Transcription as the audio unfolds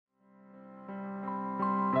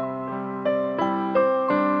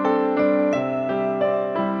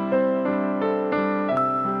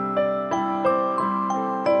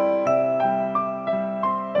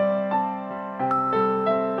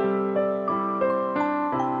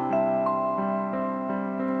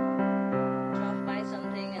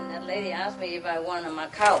asked me if I want a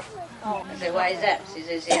Macau. I said, why is that? She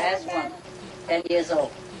said she has one, 10 years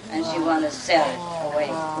old, and she wants to sell it away,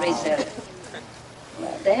 resell it.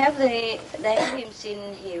 They have him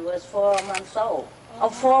since he was 4 months old, or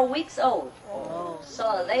 4 weeks old.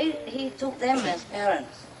 So he took them as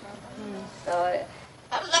parents. So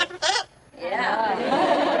yeah,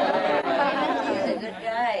 he's a good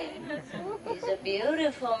guy. He's a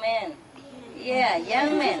beautiful man. Yeah,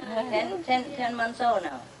 young man, 10 months old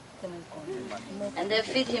now. And they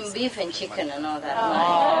feed him beef and chicken and all that.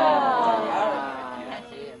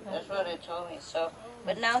 That's what they told me. So,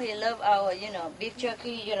 but now he loves our, beef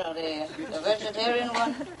jerky, the vegetarian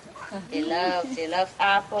one. He loves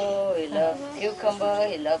apple, he loves cucumber,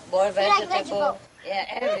 he loves boiled vegetable. Yeah,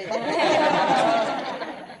 everything.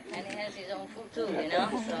 And he has his own food too,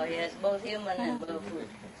 So he has both human and bird food.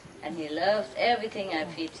 And he loves everything I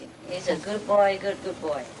feed him. He's a good boy, good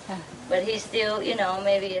boy. But he's still,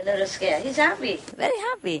 maybe a little scared. He's happy, very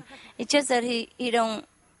happy. It's just that he don't,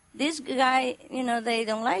 this guy, they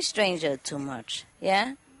don't like strangers too much,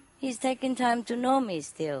 yeah? He's taking time to know me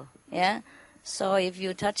still, yeah? So if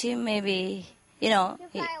you touch him, maybe, He'll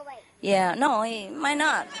fly away. Yeah, no, he might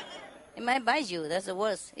not. He might bite you, that's the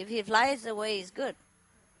worst. If he flies away, it's good.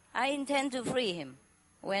 I intend to free him.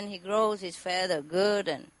 When he grows his feather good,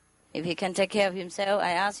 and if he can take care of himself,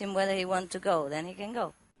 I ask him whether he wants to go, then he can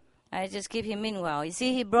go. I just keep him meanwhile. You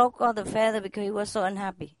see, he broke all the feather because he was so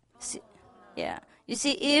unhappy. Yeah. You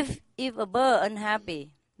see, if a bird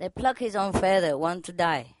unhappy, they pluck his own feather, want to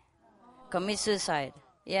die, commit suicide.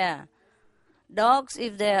 Yeah. Dogs,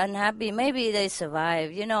 if they're unhappy, maybe they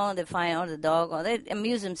survive. They find all the dog or they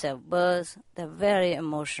amuse themselves. Birds, they're very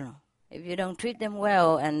emotional. If you don't treat them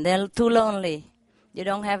well and they're too lonely, you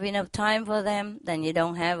don't have enough time for them, then you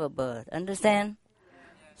don't have a bird. Understand?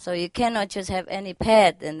 So you cannot just have any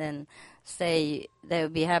pet and then say they will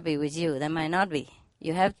be happy with you. They might not be.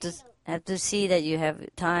 You have to see that you have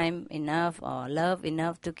time enough or love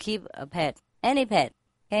enough to keep a pet. Any pet.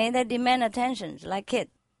 Okay? They demand attention, like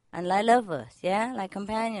kids. And like lovers, yeah, like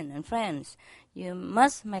companion and friends. You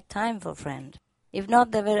must make time for friends. If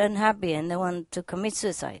not, they're very unhappy and they want to commit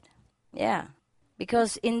suicide. Yeah.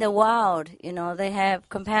 Because in the wild, they have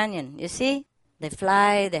companion. You see? They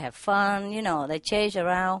fly, they have fun, they chase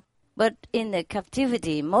around. But in the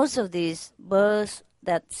captivity, most of these birds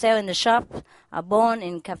that sell in the shop are born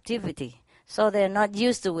in captivity. So they're not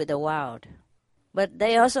used to with the wild. But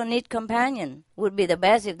they also need companion. Would be the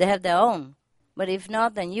best if they have their own. But if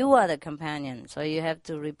not, then you are the companion. So you have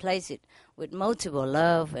to replace it with multiple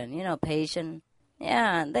love and, patience.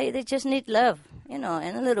 Yeah, they just need love, and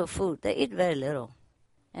a little food. They eat very little.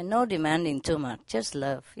 And no demanding too much, just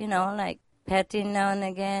love, like petting now and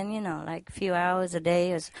again, like a few hours a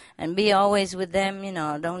day. And be always with them,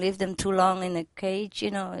 don't leave them too long in a cage,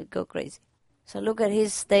 go crazy. So look at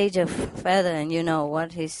his stage of feather and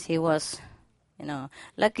what he was,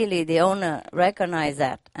 Luckily the owner recognized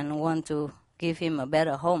that and want to give him a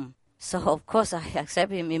better home. So, of course, I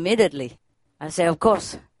accept him immediately. I say, of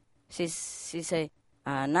course. She say,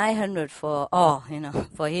 900 for all,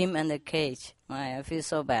 for him and the cage. I feel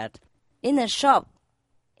so bad. In the shop,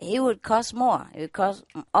 he would cost more. It would cost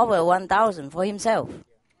over 1,000 for himself.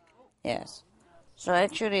 Yes. So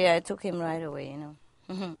actually, I took him right away,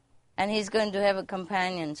 And he's going to have a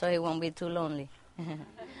companion, so he won't be too lonely.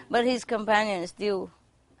 But his companion is still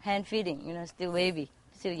hand-feeding, still baby,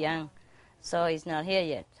 still young. So he's not here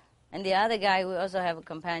yet. And the other guy will also have a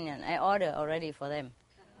companion. I order already for them.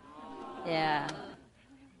 Yeah.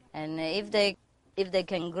 And if they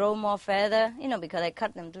can grow more feather, because I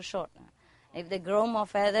cut them too short. If they grow more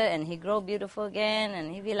feather and he grow beautiful again,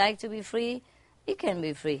 and if he like to be free, he can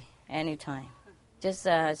be free anytime. Just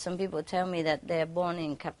some people tell me that they're born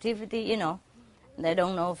in captivity, they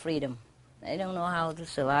don't know freedom. They don't know how to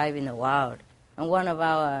survive in the wild. And one of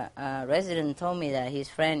our residents told me that his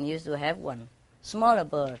friend used to have one, smaller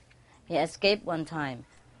bird. He escaped one time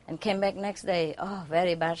and came back next day,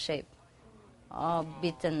 very bad shape. All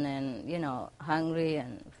beaten and, hungry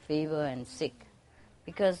and fever and sick.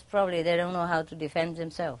 Because probably they don't know how to defend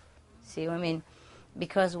themselves. See what I mean?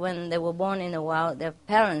 Because when they were born in the wild, their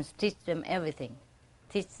parents teach them everything.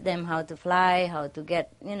 Teach them how to fly, how to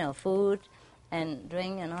get, food and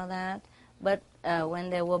drink and all that. But when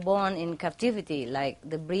they were born in captivity, like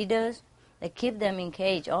the breeders, they keep them in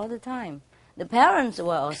cage all the time. The parents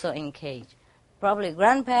were also in cage. Probably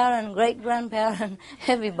grandparent, great-grandparent,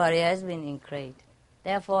 everybody has been in cage.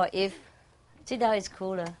 Therefore, if Chidao is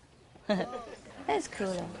cooler. It's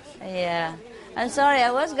cooler. Yeah. I'm sorry, I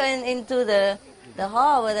was going into the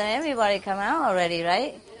hall, but then everybody come out already,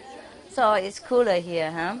 right? So it's cooler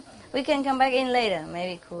here, huh? We can come back in later,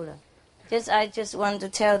 maybe cooler. I just want to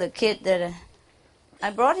tell the kid that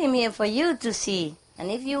I brought him here for you to see. And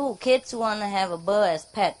if you kids want to have a bird as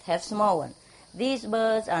pet, have small one. These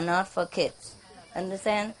birds are not for kids.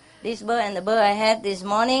 Understand? This bird and the bird I had this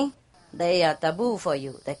morning, they are taboo for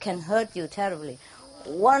you. They can hurt you terribly.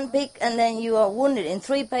 One pick and then you are wounded in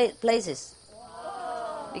 3 places.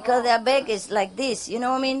 Because their back is like this, you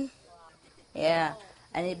know what I mean? Yeah,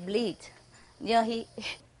 and it bleeds. You know, he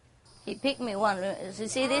picked me one. You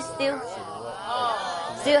see this still?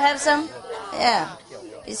 Still have some? Yeah.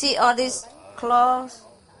 You see all these claws?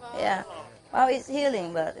 Yeah. Well, it's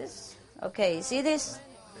healing, but it's okay. You see this?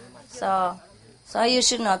 So you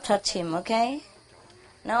should not touch him, okay?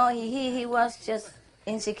 No, he was just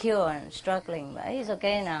insecure and struggling, but he's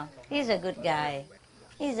okay now. He's a good guy.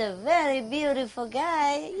 He's a very beautiful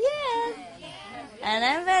guy, yeah. And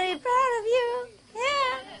I'm very proud of you,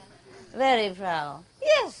 yeah. Very proud.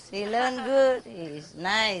 Yes, he learned good. He's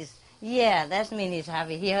nice. Yeah, that means he's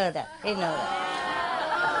happy. He heard that. He knows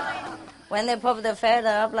that. When they pop the feather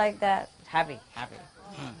up like that, happy.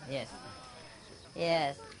 Yes.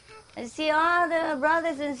 Yes. And see all the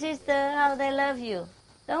brothers and sisters, how they love you.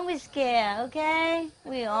 Don't be scared, okay?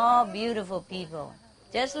 We're all beautiful people,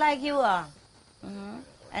 just like you are. Mm-hmm.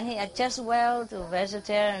 And he adjusts well to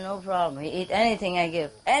vegetarian, no problem. He eat anything I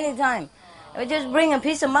give, anytime. I just bring a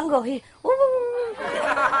piece of mango, he,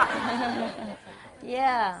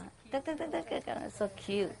 yeah, so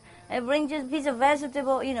cute. I bring just a piece of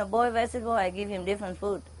vegetable, boiled vegetable, I give him different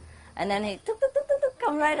food. And then he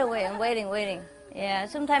come right away, I'm waiting. Yeah,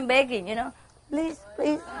 sometimes begging, please.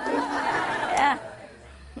 Yeah.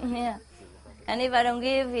 Yeah. And if I don't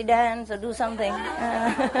give, he dance or do something.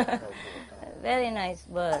 Very nice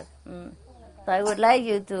bird. So I would like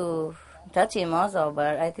you to touch him also,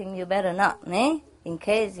 but I think you better not, in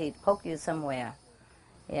case he poke you somewhere.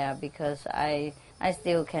 Yeah, because I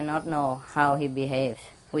still cannot know how he behaves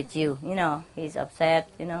with you. He's upset,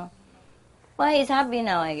 Well, he's happy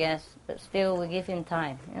now, I guess, but still we give him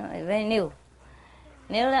time. He's very new.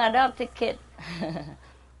 Newly adopted kid.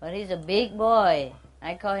 But he's a big boy.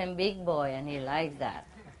 I call him big boy, and he likes that.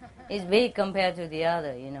 He's big compared to the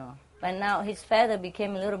other, But now his feather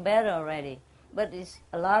became a little better already. But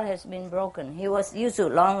a lot has been broken. He was used to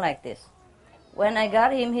long like this. When I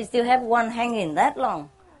got him, he still have one hanging, that long.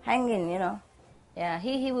 Hanging, Yeah,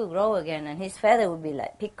 he will grow again, and his feather will be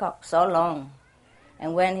like peacock, so long.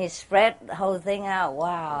 And when he spread the whole thing out,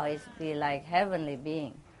 wow, it's be like heavenly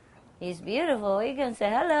being. He's beautiful. He can say,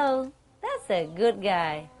 hello. That's a good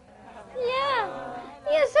guy. Yeah,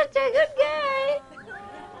 you're such a good guy.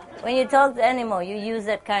 When you talk to animal, you use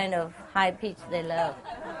that kind of high pitch they love.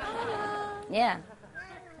 Yeah.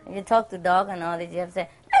 When you talk to dog and all this, you have to say,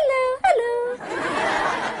 hello.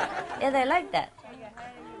 Yeah, they like that.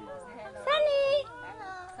 Sunny.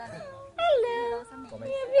 Hello. You're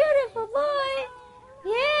a beautiful boy.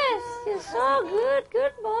 Yes, you're so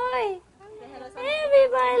good boy.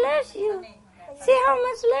 Everybody loves you. See how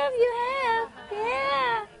much love you have.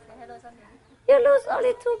 Yeah. You lose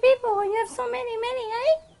only 2 people when you have so many,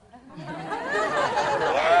 eh?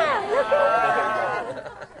 Yeah, look.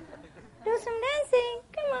 Do some dancing.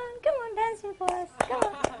 Come on, dancing for us. Come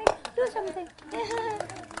on, do something.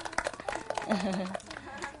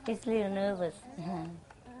 He's a little nervous.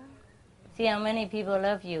 See how many people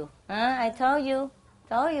love you. Huh? I told you,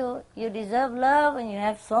 you deserve love and you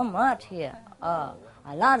have so much here. Oh,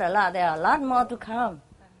 a lot. There are a lot more to come.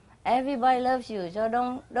 Everybody loves you, so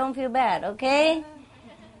don't feel bad, okay?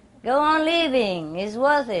 Go on living. It's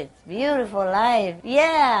worth it. Beautiful life.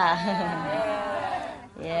 Yeah.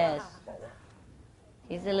 Yes.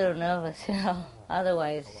 He's a little nervous,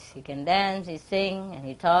 Otherwise, he can dance, he sing, and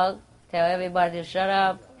he talk. Tell everybody to shut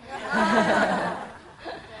up.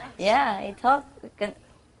 Yeah, he talk.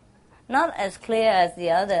 Not as clear as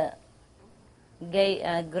the other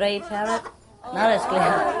gray parrot. Not as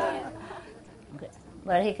clear.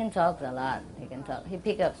 But he can talk a lot. He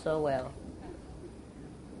pick up so well.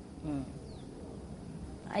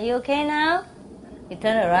 Are you okay now? He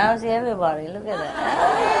turn around, see everybody. Look at that.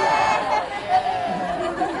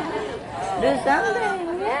 Do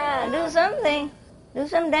something. Yeah, do something. Do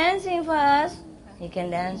some dancing for us. He can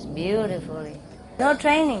dance beautifully. No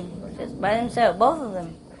training, just by himself, both of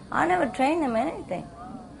them. I never train them anything.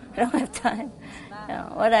 I don't have time.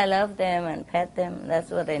 What I love them and pet them, that's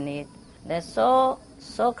what they need. They're so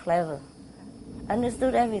clever.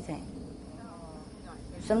 Understood everything.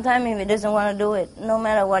 Sometimes if he doesn't want to do it, no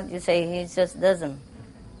matter what you say, he just doesn't.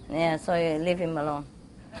 Yeah, so you leave him alone.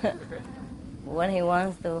 When he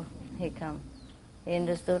wants to, he comes. He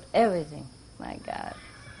understood everything. My God.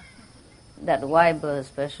 that white bird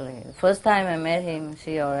especially. The first time I met him,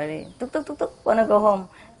 she already, tuk, tuk, tuk, tuk, want to go home.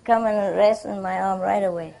 Come and rest in my arm right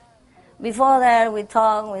away. Before that, we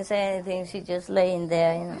talk, we say anything, she just laying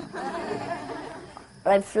there,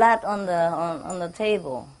 right flat on the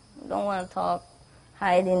table. Don't want to talk,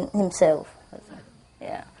 hiding himself.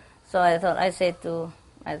 Yeah. So I said to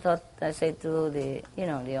the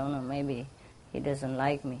the owner, maybe he doesn't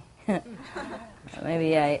like me.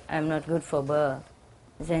 Maybe I'm not good for bird.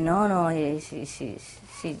 He said, no,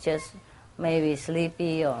 she just maybe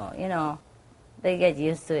sleepy or, they get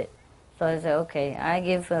used to it. So I said, okay, I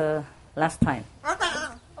give last time.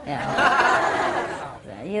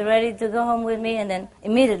 Yeah. You ready to go home with me? And then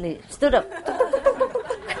immediately stood up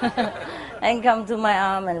and come to my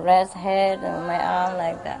arm and rest head on my arm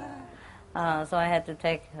like that. So I had to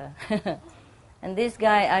take her. And this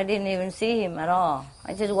guy, I didn't even see him at all.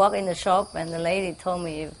 I just walked in the shop and the lady told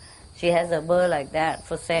me if she has a bird like that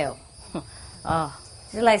for sale.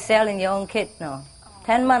 It's like selling your own kid, no.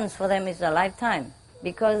 10 months for them is a lifetime.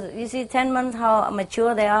 Because you see 10 months how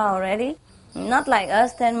mature they are already. Not like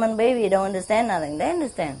us, 10-month baby don't understand nothing. They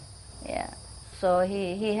understand. Yeah. So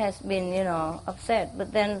he has been, upset.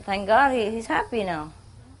 But then thank God he's happy now.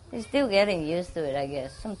 He's still getting used to it, I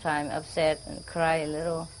guess. Sometimes upset and cry a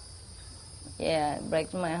little. Yeah, it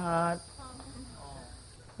breaks my heart.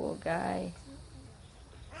 Poor guy.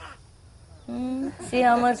 See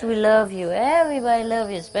how much we love you. Everybody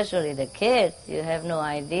loves you, especially the kids. You have no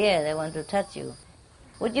idea. They want to touch you.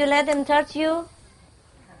 Would you let them touch you?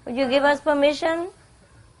 Would you give us permission?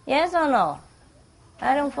 Yes or no?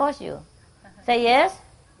 I don't force you. Say yes? Is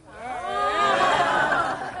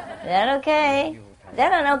that okay? Is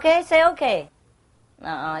that an okay? Say okay.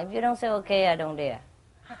 No, if you don't say okay, I don't dare.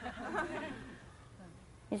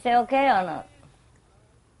 You say okay or not?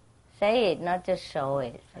 Say it, not just show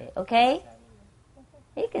it. Say, okay?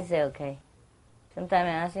 He can say okay. Sometimes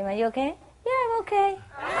I ask him, are you okay? Yeah, I'm okay.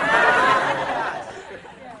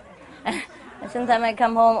 And sometimes I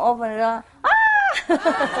come home, open the door,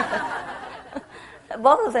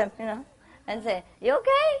 both of them, and say, you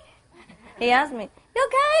okay? He asks me, you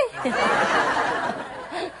okay?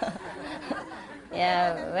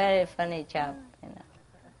 Yeah, very funny chap,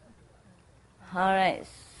 All right,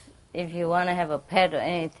 if you want to have a pet or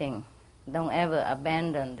anything, don't ever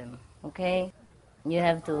abandon them, okay? You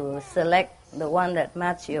have to select the one that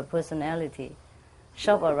matches your personality.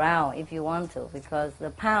 Shop around if you want to, because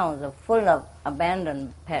the pounds are full of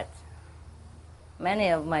abandoned pets. Many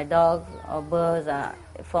of my dogs or birds are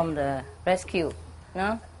from the rescue,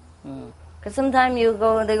 Because sometimes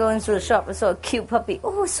they go into the shop and saw a cute puppy.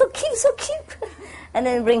 Oh, so cute. And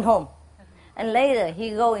then bring home. And later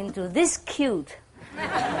he go into this cute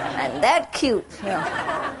and that cute,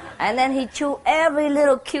 And then he chew every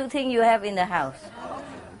little cute thing you have in the house.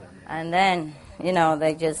 And then,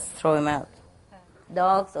 they just throw him out.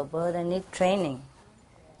 Dogs or birds, they need training.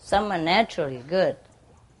 Some are naturally good,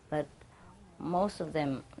 but most of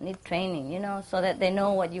them need training, so that they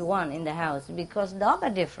know what you want in the house. Because dogs are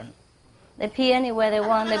different. They pee anywhere they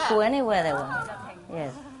want, they poo anywhere they want.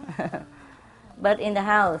 Yes. But in the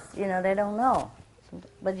house, they don't know.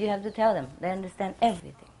 But you have to tell them. They understand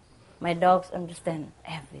everything. My dogs understand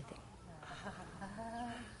everything.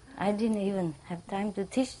 I didn't even have time to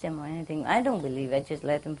teach them or anything. I don't believe. I just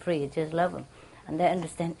let them free. I just love them. And they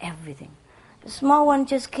understand everything. The small one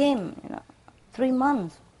just came, 3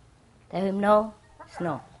 months. Tell him no, it's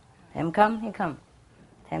no. Tell him come, he come.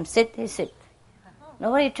 Tell him sit, he sit.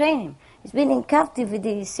 Nobody trained him. He's been in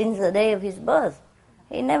captivity since the day of his birth.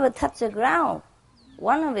 He never touched the ground.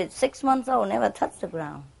 One of it, 6 months old, never touched the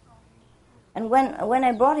ground. And when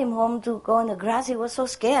I brought him home to go in the grass, he was so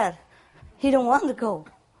scared. He don't want to go.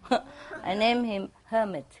 I named him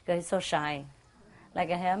Hermit because he's so shy. Like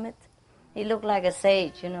a hermit. He looked like a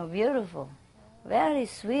sage, beautiful. Very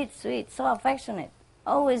sweet, so affectionate.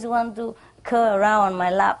 Always want to curl around on my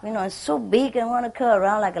lap, so big and want to curl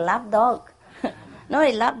around like a lap dog. No,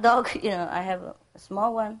 a lap dog, I have a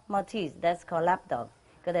small one, Maltese, that's called lap dog.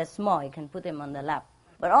 Because they're small, you can put them on the lap.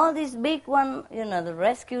 But all these big one, the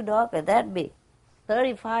rescue dog are that big.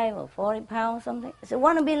 35 or 40 pounds, something. I said,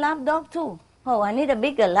 want to be lap dog too? Oh, I need a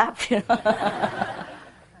bigger lap,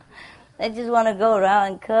 They just want to go around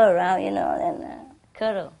and curl around, and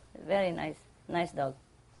cuddle. Very nice dog.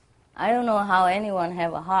 I don't know how anyone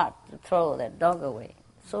have a heart to throw that dog away.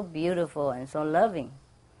 So beautiful and so loving.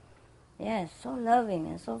 Yes, so loving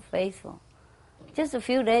and so faithful. Just a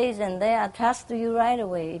few days and they are attached to you right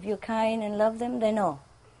away. If you're kind and love them, they know.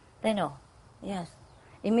 They know. Yes,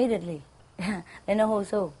 immediately. They know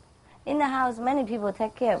who's who. In the house, many people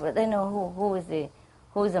take care, but they know who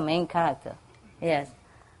is the main character. Yes.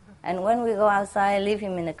 And when we go outside, I leave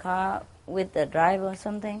him in the car with the driver or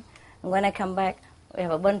something. And when I come back, we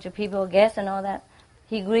have a bunch of people, guests and all that.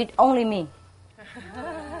 He greet only me.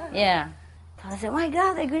 Yeah. So I said, my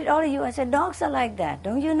God, they greet all of you. I said, dogs are like that,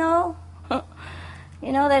 don't you know?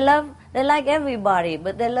 You know, they like everybody,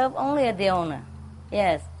 but they love only the owner.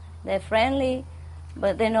 Yes. They're friendly,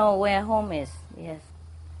 but they know where home is. Yes.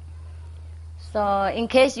 So in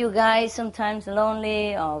case you guys sometimes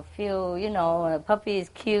lonely or feel, you know, a puppy is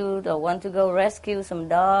cute or want to go rescue some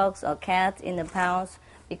dogs or cats in the pounds,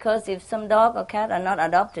 because if some dog or cat are not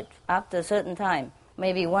adopted after a certain time,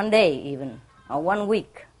 maybe one day even, or 1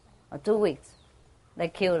 week, or 2 weeks, they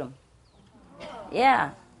kill them.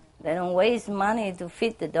 Yeah, they don't waste money to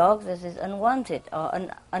feed the dogs that is unwanted or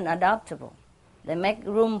unadoptable. They make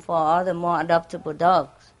room for other more adoptable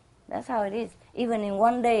dogs. That's how it is. Even in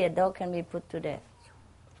 1 day, a dog can be put to death.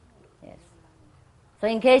 Yes. So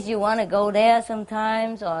in case you want to go there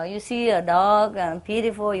sometimes, or you see a dog and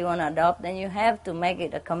beautiful, you want to adopt, then you have to make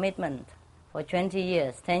it a commitment for 20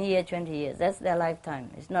 years, 10 years, 20 years. That's their lifetime.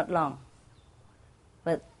 It's not long.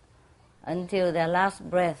 But until their last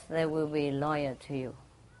breath, they will be loyal to you.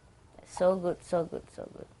 So good, so good, so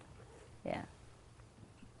good. Yeah.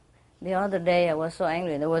 The other day I was so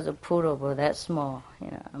angry. There was a poodle that small, you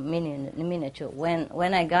know, a miniature.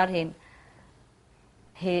 When I got him,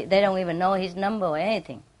 they don't even know his number or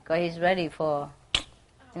anything, because he's ready for,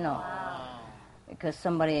 you know, because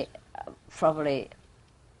somebody probably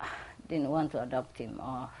didn't want to adopt him,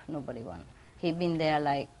 or nobody wanted. He'd been there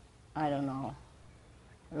like, I don't know,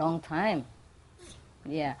 a long time.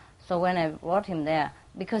 Yeah. So when I brought him there,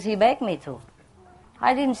 because he begged me to,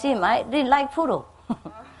 I didn't see him. I didn't like poodle.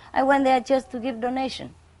 I went there just to give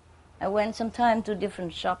donation. I went sometime to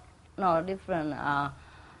different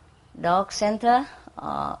dog center,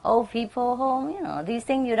 old people home, you know, these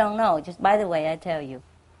things you don't know. Just by the way, I tell you.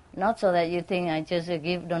 Not so that you think I just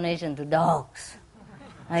give donation to dogs.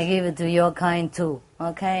 I give it to your kind too,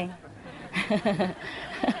 okay?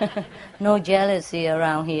 No jealousy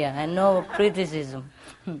around here and no criticism.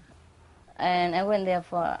 And I went there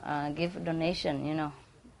for give donation, you know,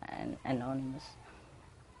 and anonymous.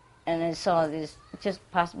 And I saw this, just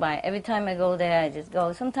pass by. Every time I go there, I just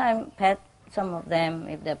go. Sometimes pet some of them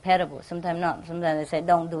if they're petable. Sometimes not. Sometimes they say,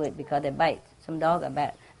 don't do it because they bite. Some dogs are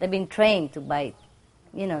bad. They've been trained to bite,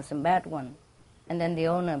 you know, some bad ones. And then the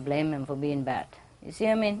owner blame them for being bad. You see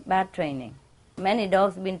what I mean? Bad training. Many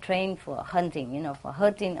dogs have been trained for hunting, you know, for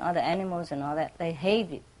hurting other animals and all that. They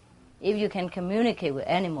hate it. If you can communicate with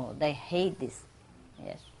animals, they hate this.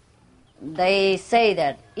 Yes. They say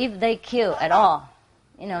that if they kill at all,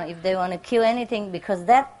 you know, if they want to kill anything, because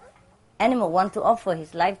that animal wants to offer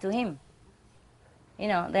his life to him. You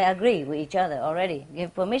know, they agree with each other already,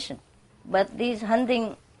 give permission. But these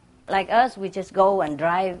hunting, like us, we just go and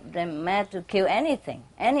drive them mad to kill anything,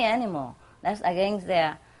 any animal. That's against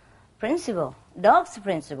their principle. Dogs'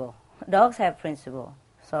 principle. Dogs have principle.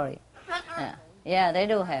 Sorry. Yeah, they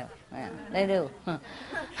do have. Yeah, they do.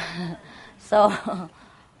 So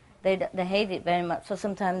they hate it very much. So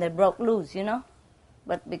sometimes they broke loose, you know.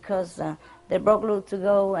 But because they broke loose to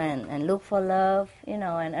go and look for love, you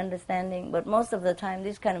know, and understanding. But most of the time,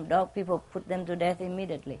 this kind of dog, people put them to death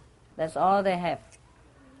immediately. That's all they have.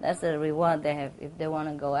 That's the reward they have if they want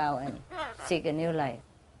to go out and seek a new life.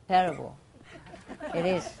 Terrible. It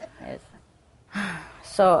is, yes.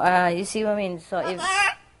 So, you see what I mean? So if...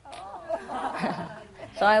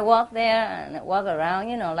 So I walk there and walk around,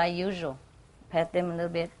 you know, like usual. Pet them a little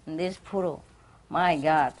bit. And this poodle, my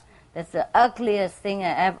God, that's the ugliest thing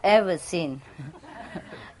I've ever seen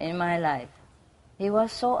in my life. He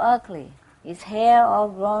was so ugly. His hair all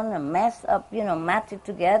grown and messed up, you know, matted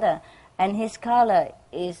together. And his color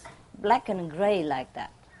is black and gray like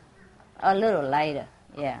that. A little lighter,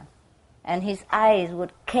 yeah. And his eyes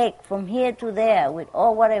would cake from here to there with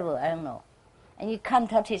or whatever, I don't know. And you can't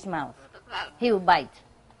touch his mouth. He will bite.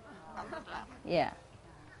 Yeah.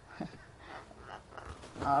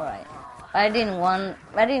 All right. I didn't want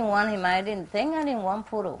him. I didn't want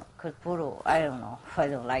poodle. Because poodle, I don't know. I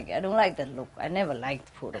don't like it. I don't like the look. I never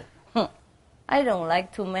liked poodle. I don't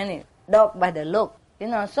like too many dogs by the look. You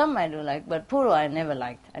know, some I do like, but poodle I never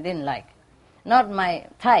liked. I didn't like. Not my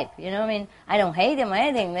type, you know what I mean? I don't hate them or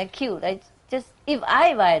anything. They're cute. If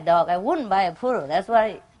I buy a dog, I wouldn't buy a poodle. That's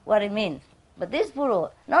what it means. But this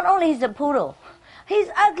poodle, not only is a poodle, he's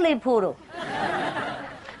ugly poodle.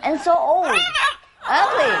 And so old.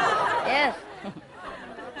 Ugly. Yes.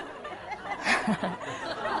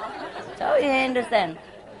 So you understand.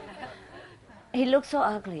 He looks so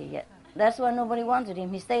ugly yet. That's why nobody wanted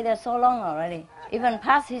him. He stayed there so long already. Even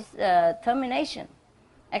past his termination.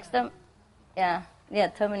 Yeah. Yeah,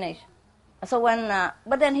 termination. So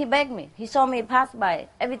but then he begged me. He saw me pass by.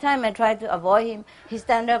 Every time I tried to avoid him, he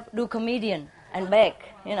stand up, do comedian, and beg,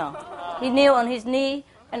 He kneel on his knee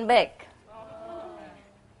and beg.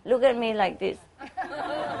 Look at me like this.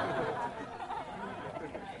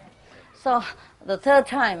 So the third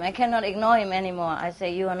time, I cannot ignore him anymore. I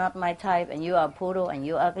say, you are not my type, and you are poodle, and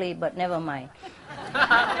you ugly, but never mind.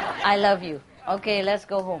 I love you. Okay, let's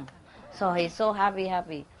go home. So he's so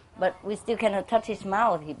happy. But we still cannot touch his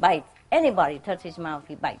mouth. He bites. Anybody touch his mouth,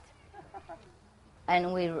 he bites. But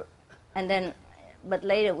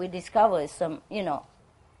later we discovered some,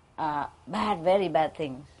 very bad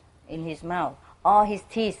things in his mouth. All his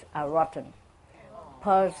teeth are rotten.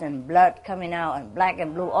 Pus and blood coming out and black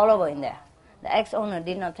and blue all over in there. The ex-owner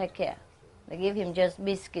did not take care. They give him just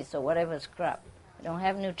biscuits or whatever scrap. They don't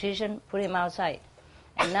have nutrition, put him outside.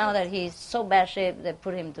 And now that he's so bad shape, they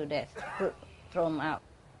put him to death, throw him out.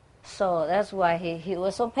 So that's why he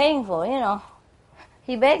was so painful,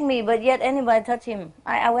 He begged me, but yet anybody touch him.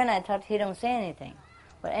 When I touch, he don't say anything.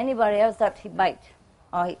 But anybody else touch, he bite.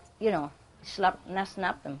 Or, snap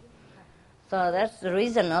them. So that's the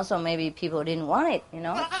reason also maybe people didn't want it,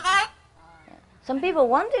 Some people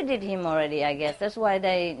wanted him already, I guess. That's why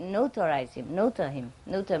they neuterized him, neuter him.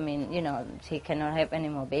 Neuter means, he cannot have any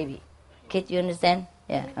more baby. Kid, you understand?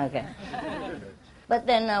 Yeah, okay. But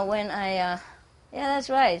then when yeah, that's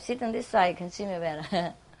right. Sit on this side, you can see me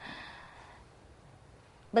better.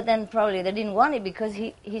 But then probably they didn't want it because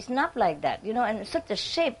he's not like that, and such a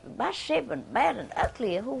shape, bad shape and bad and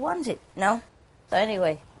ugly. Who wants it, So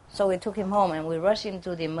anyway, so we took him home and we rushed him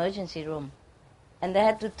to the emergency room. And they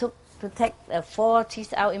had to take 4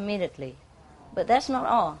 teeth out immediately. But that's not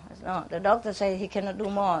all. That's not. The doctor said he cannot do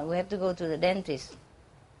more. We have to go to the dentist.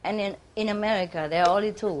 And in America, there are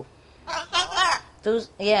only 2.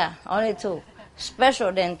 Only 2.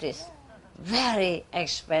 Special dentists. Very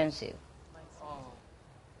expensive.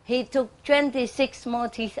 He took 26 more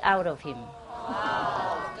teeth out of him.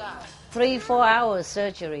 3-4 hours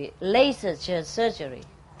surgery, laser surgery.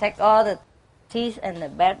 Take all the teeth and the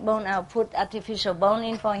backbone out, put artificial bone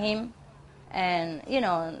in for him, and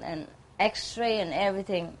and X-ray and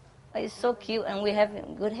everything. It's so cute, and we have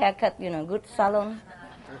good haircut, good salon.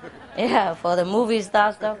 Yeah, for the movie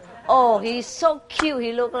star stuff. Oh, he's so cute.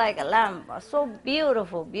 He looked like a lamb. So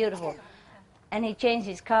beautiful. And he changed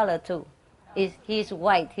his color too. He's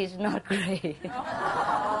white. He's not gray.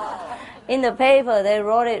 In the paper, they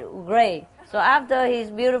wrote it gray. So after he's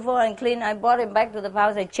beautiful and clean, I brought him back to the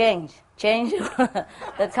house and change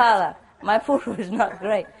the color. My poodle is not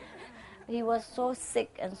gray. He was so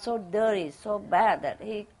sick and so dirty, so bad that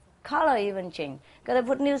color even changed. Because I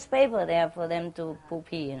put newspaper there for them to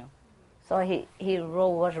pee. So he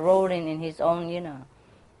was rolling in his own,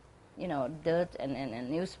 dirt and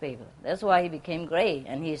newspaper. That's why he became gray,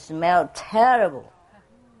 and he smelled terrible.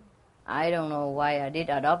 I don't know why I did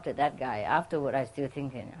adopted that guy. Afterward, I still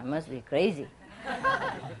thinking I must be crazy.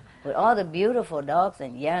 With all the beautiful dogs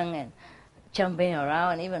and young and jumping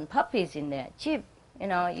around, and even puppies in there, cheap.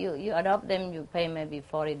 You adopt them, you pay maybe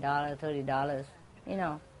 $40, $30.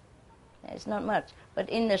 It's not much. But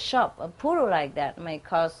in the shop, a poodle like that may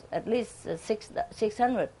cost at least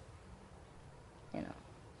 600.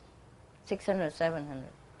 600, 700.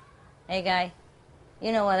 Hey, guy,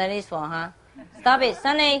 you know what that is for, huh? Stop it,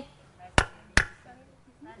 Sunny.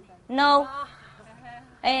 No.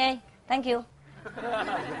 Hey, thank you.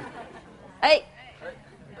 Hey.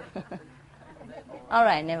 All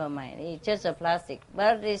right, never mind. It's just a plastic.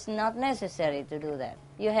 But it's not necessary to do that.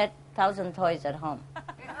 You had 1,000 toys at home.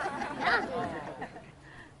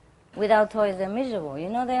 Without toys, they're miserable.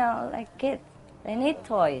 They are like kids. They need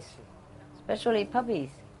toys, especially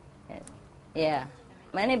puppies. Yeah.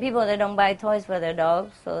 Many people, they don't buy toys for their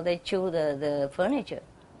dogs, so they chew the furniture.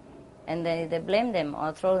 And they blame them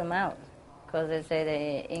or throw them out because they say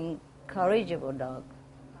they're incorrigible dogs.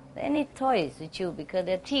 They need toys to chew because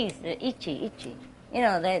their teeth, they're itchy.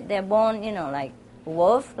 They're born, like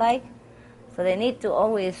wolf-like. So they need to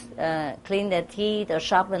always clean their teeth or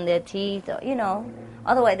sharpen their teeth, or,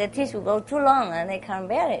 Otherwise, their teeth will go too long and they can't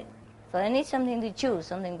bear it. So they need something to chew,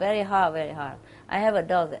 something very hard, very hard. I have a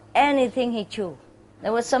dog that anything he chew.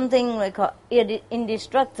 There was something we call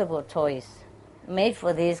indestructible toys made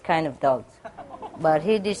for these kind of dogs. But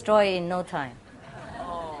he destroyed in no time.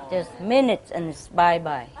 Just minutes and it's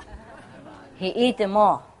bye-bye. He eat them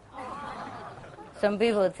all. Some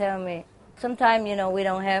people tell me, sometimes, we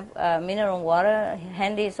don't have mineral water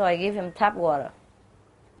handy, so I give him tap water.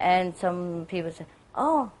 And some people say,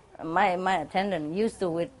 oh, my attendant used to,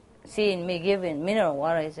 with seeing me giving mineral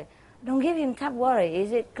water, he said, don't give him tap water.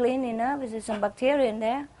 Is it clean enough? Is there some bacteria in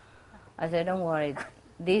there? I said, don't worry.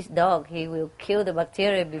 This dog, he will kill the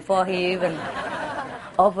bacteria before he even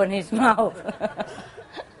open his mouth.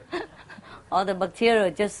 All the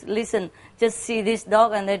bacteria just listen, just see this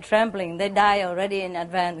dog and they're trampling. They die already in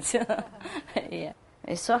advance. Yeah.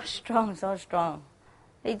 It's so strong, so strong.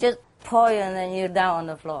 They just pour you and then you're down on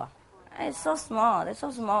the floor. It's so small. They're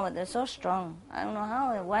so small, but they're so strong. I don't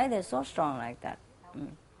know why they're so strong like that.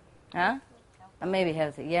 Huh? Maybe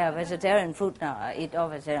healthy. Yeah, vegetarian food now. I eat all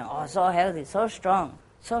vegetarian. Oh, so healthy, so strong.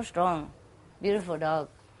 So strong. Beautiful dog.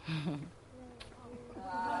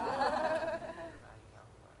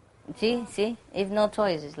 See? If no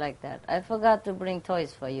toys, it's like that. I forgot to bring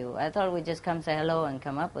toys for you. I thought we'd just come say hello and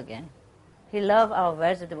come up again. He loves our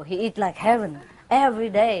vegetable. He eats like heaven every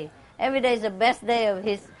day. Every day is the best day of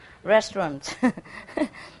his restaurant.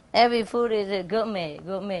 Every food is a gourmet.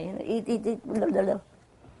 Eat. Blah, blah,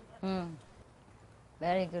 blah.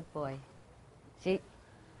 Very good boy. See?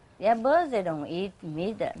 Yeah, birds, they don't eat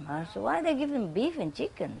meat that much. So why they give him beef and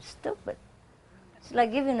chicken? Stupid. It's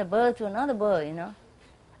like giving a bird to another bird, you know.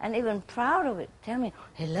 And even proud of it. Tell me,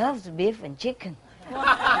 he loves beef and chicken.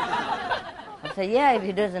 I said, yeah, if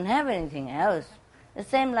he doesn't have anything else. The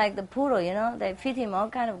same like the poodle, you know. They feed him all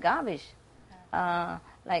kind of garbage.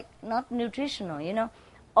 Like not nutritional, you know.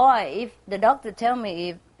 Or if the doctor tell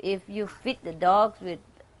me if you feed the dogs with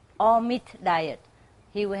all meat diet,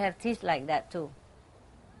 he will have teeth like that too.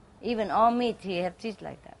 Even all meat, he have teeth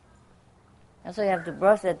like that. And so you have to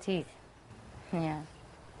brush their teeth. Yeah,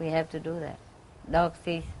 we have to do that. Dog's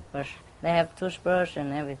teeth, brush. They have toothbrush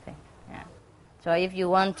and everything. Yeah. So if you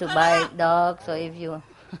want to buy dogs, or if you...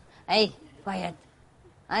 Hey, quiet.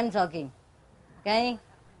 I'm talking. Okay?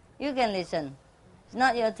 You can listen. It's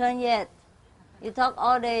not your turn yet. You talk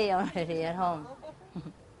all day already at home.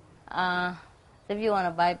 If you want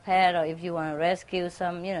to buy pet or if you want to rescue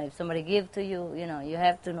some, you know, if somebody give to you, you know, you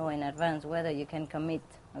have to know in advance whether you can commit,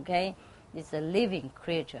 okay? It's a living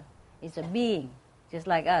creature. It's a being, just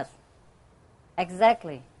like us.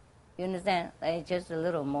 Exactly. You understand? They're just a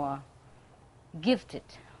little more gifted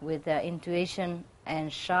with their intuition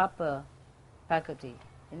and sharper faculty.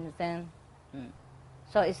 You understand?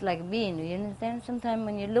 So it's like being, you understand? Sometimes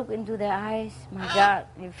when you look into their eyes, my God,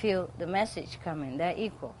 you feel the message coming. They're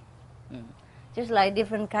equal. Just like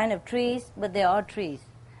different kind of trees, but they're all trees.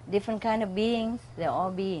 Different kind of beings, they're all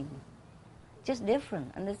beings. Just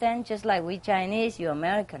different, understand? Just like we Chinese, you're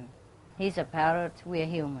American. He's a parrot, we're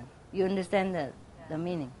human. You understand the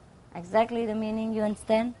meaning? Exactly the meaning, you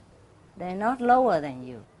understand? They're not lower than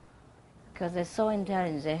you. Because they're so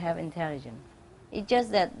intelligent, they have intelligence. It's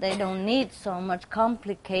just that they don't need so much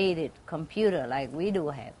complicated computer like we do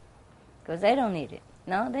have. Because they don't need it.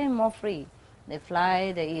 No, they're more free. They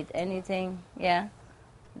fly, they eat anything, yeah.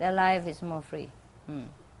 Their life is more free.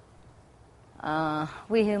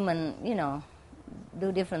 We human, you know,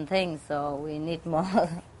 do different things, so we need more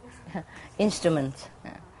instruments.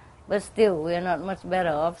 Yeah. But still, we are not much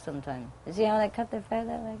better off sometimes. You see how they cut their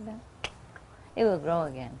feather like that? It will grow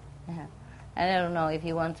again. Yeah. And I don't know, if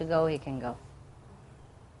he wants to go, he can go.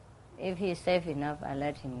 If he's safe enough, I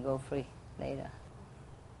let him go free later.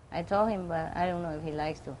 I told him, but I don't know if he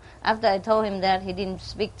likes to. After I told him that, he didn't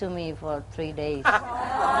speak to me for 3 days.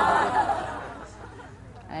 I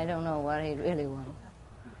don't know what he really wants.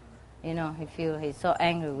 You know, he's so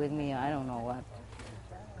angry with me, I don't know what.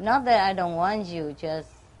 Not that I don't want you, just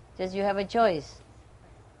you have a choice.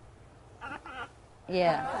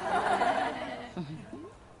 Yeah.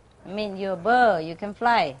 I mean, you're a bird, you can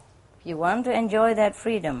fly. If you want to enjoy that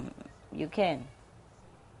freedom, you can.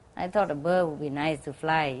 I thought a bird would be nice to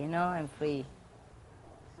fly, you know, and free.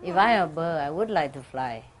 If I am a bird, I would like to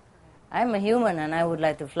fly. I'm a human and I would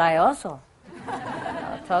like to fly also.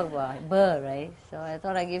 I'll talk about bird, right? So I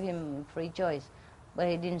thought I'd give him free choice. But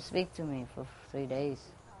he didn't speak to me for 3 days.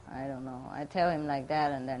 I don't know. I tell him like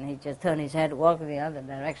that and then he just turned his head, walk the other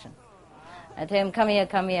direction. I tell him, come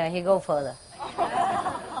here, he go further.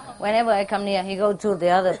 Whenever I come near, he go to the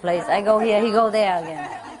other place. I go here, he go there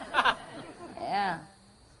again. Yeah.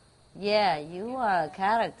 Yeah, you are a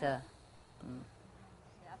character.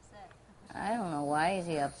 I don't know, why is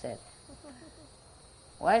he upset?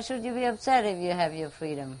 Why should you be upset if you have your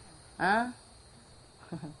freedom? Huh?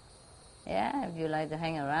 Yeah, if you like to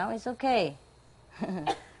hang around, it's okay.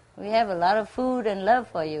 We have a lot of food and love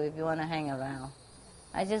for you if you want to hang around.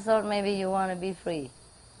 I just thought maybe you want to be free,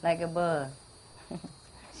 like a bird.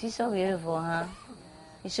 She's so beautiful, huh?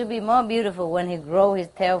 He should be more beautiful when he grow his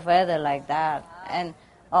tail feather like that, and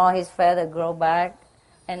all his feather grow back,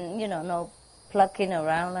 and you know, no plucking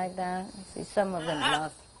around like that. See, some of them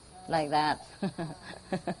lost like that.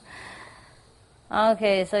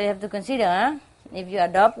 Okay, so you have to consider, huh? If you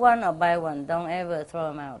adopt one or buy one, don't ever throw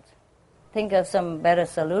them out. Think of some better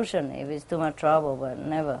solution if it's too much trouble, but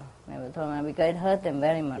never throw them out because it hurts them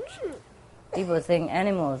very much. People think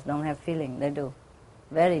animals don't have feeling. They do.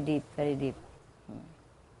 Very deep, very deep.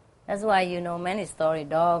 That's why you know many stories.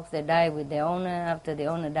 Dogs, they die with their owner. After the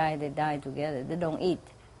owner died, they die together. They don't eat.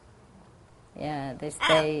 Yeah, they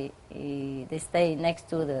stay next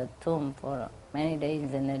to the tomb for many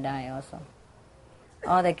days and they die also.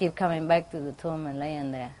 Or they keep coming back to the tomb and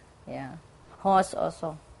laying there. Yeah. Horse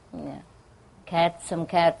also. Yeah. Cats, some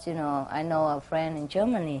cats, you know, I know a friend in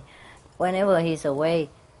Germany, whenever he's away,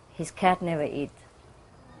 his cat never eat.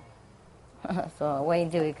 So wait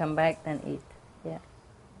until he come back, then eat. Yeah.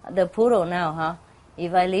 The poodle now,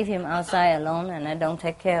 if I leave him outside alone and I don't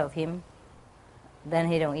take care of him,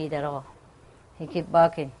 then he don't eat at all. He keep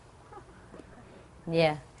barking.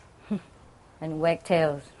 Yeah. And wag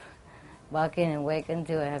tails. Barking and wag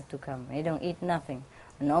until I have to come. He don't eat nothing.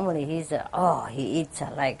 Normally he eats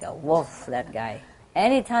like a wolf, that guy.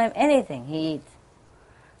 Anytime, anything he eats.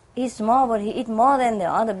 He's small, but he eats more than the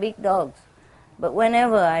other big dogs. But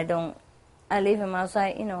whenever I leave him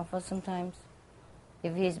outside, you know, for sometimes.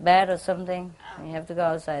 If he's bad or something, you have to go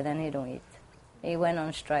outside, then he don't eat. He went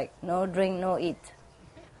on strike. No drink, no eat.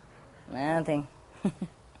 Nothing.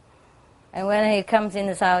 And when he comes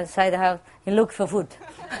inside the house, he looks for food.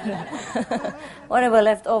 Whatever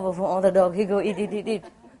left over from all the dogs, he go eat.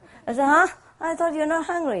 I said, I thought you're not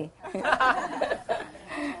hungry.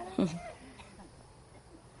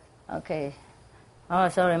 Okay. Oh,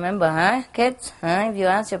 so remember, kids? If you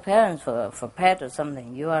ask your parents for pet or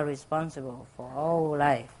something, you are responsible for whole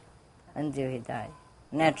life until he dies,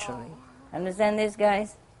 naturally. Understand this,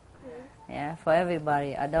 guys? Yeah, for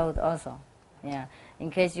everybody, adult also. Yeah,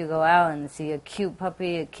 in case you go out and see a cute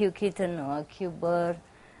puppy, a cute kitten, or a cute bird,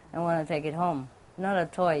 and want to take it home. Not a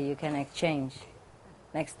toy you can exchange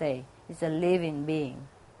next day. It's a living being.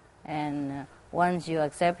 And once you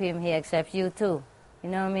accept him, he accepts you too.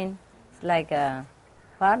 You know what I mean? It's like a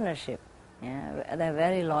partnership. Yeah, they're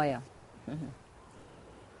very loyal.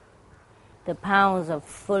 The pounds are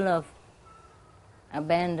full of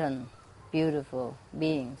abandoned, beautiful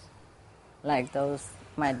beings, like those,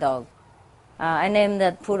 my dog. I named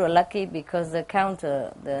that poodle Lucky because the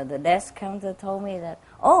counter, the desk counter told me that,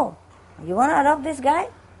 oh, you want to adopt this guy?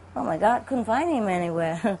 Oh my God, couldn't find him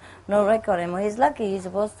anywhere. No record anymore. He's lucky. He's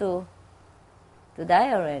supposed to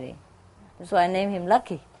die already. That's why I named him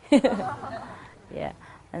Lucky. Yeah.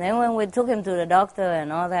 And then when we took him to the doctor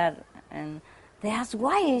and all that, and they asked,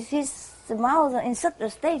 why is his mouth in such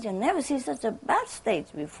a state? I never seen such a bad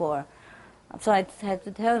state before. So I had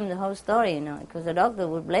to tell him the whole story, you know, because the doctor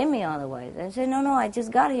would blame me otherwise. I said, no, I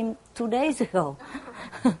just got him 2 days ago.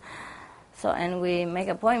 So, and we make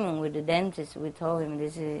appointment with the dentist. We told him,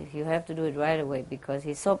 you have to do it right away because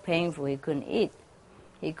he's so painful he couldn't eat.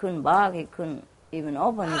 He couldn't bark, he couldn't even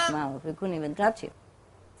open his mouth, he couldn't even touch it.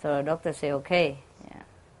 So the doctor said, okay. Yeah.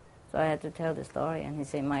 So I had to tell the story, and he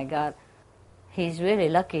said, my God, he's really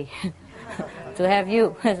lucky to have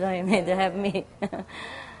you. So he made to have me.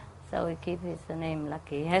 So we keep his name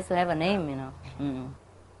Lucky. He has to have a name, you know.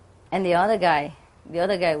 And the other guy,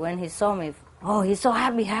 when he saw me, oh, he's so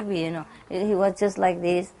happy, you know. He was just like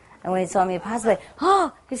this. And when he saw me pass away,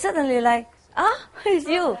 oh, he suddenly like, it's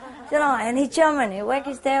you. You know, and he jumped, he wagged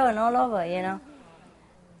his tail and all over, you know.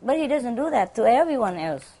 But he doesn't do that to everyone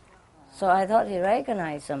else. So I thought he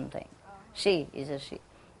recognized something. She is a she.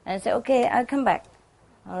 And I said, okay, I'll come back.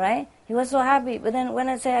 All right? He was so happy. But then when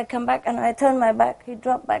I say I come back and I turn my back, he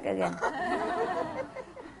dropped back again.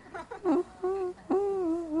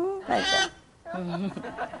 Like that.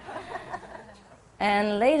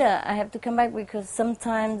 And later I have to come back because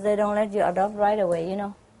sometimes they don't let you adopt right away, you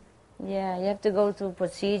know. Yeah, you have to go through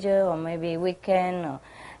procedure or maybe weekend, or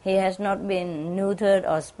he has not been neutered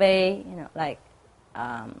or spayed, you know, like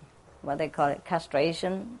what they call it,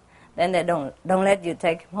 castration. Then they don't let you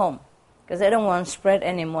take him home because they don't want to spread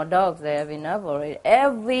any more dogs. They have enough already.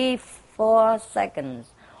 Every 4 seconds,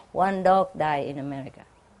 one dog dies in America.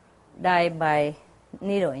 Die by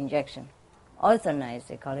needle injection. Euthanized,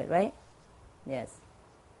 they call it, right? Yes.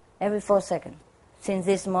 Every 4 seconds. Since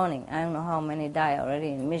this morning, I don't know how many die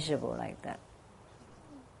already, miserable like that.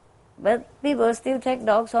 But people still take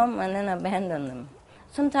dogs home and then abandon them.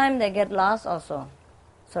 Sometimes they get lost also.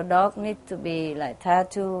 So dogs need to be like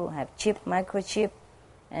tattooed, have chip, microchip,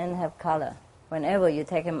 and have color. Whenever you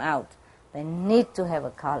take them out, they need to have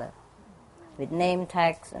a color with name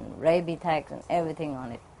tags and rabies tags and everything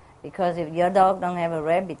on it. Because if your dog don't have a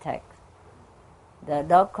rabies tag, the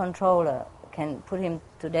dog controller can put him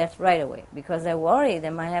to death right away because they're worried they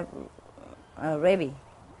might have rabies.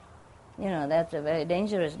 That's a very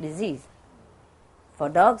dangerous disease for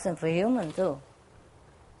dogs and for humans too.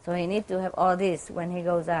 So he needs to have all this when he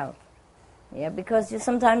goes out. Yeah, because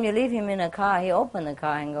sometimes you leave him in a car, he open the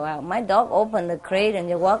car and go out. My dog open the crate and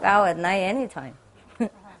you walk out at night anytime.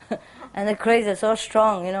 And the crates are so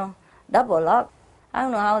strong, double lock. I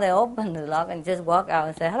don't know how they open the lock and just walk out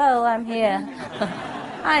and say, hello, I'm here.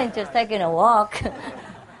 I'm just taking a walk.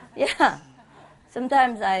 Yeah.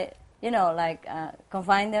 Sometimes I,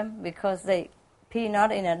 confine them because they pee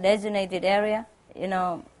not in a designated area,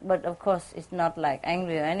 but of course it's not like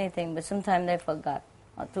angry or anything, but sometimes they forgot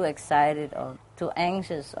or too excited or too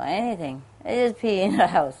anxious or anything. They just pee in the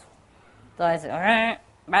house. So I say,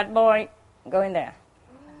 bad boy, go in there.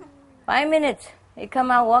 5 minutes, he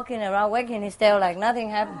come out walking around, wagging his tail like nothing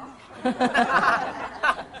happened.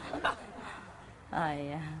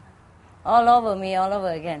 Yeah. All over me, all over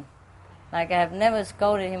again. Like I have never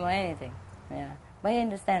scolded him or anything. Yeah. But he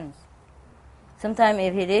understands. Sometimes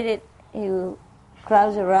if he did it, he will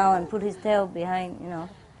crouch around and put his tail behind,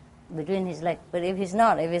 between his legs. But if he's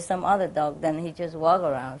not, if it's some other dog, then he just walk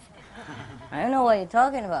around. I don't know what you're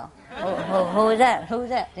talking about. Who is that? Who's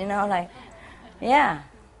that? Yeah.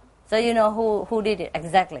 So you know who did it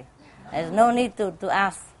exactly. There's no need to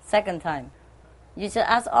ask second time. You just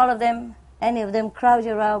ask all of them. Any of them crouch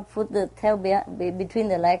around, put the tail between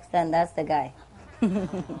the legs, then that's the guy.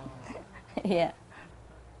 Yeah.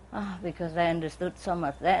 Because they understood so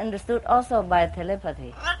much. They understood also by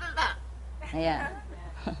telepathy. Yeah.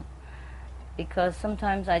 Because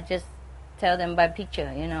sometimes I just tell them by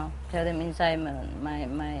picture, tell them inside my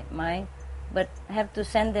mind, but have to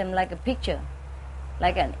send them like a picture,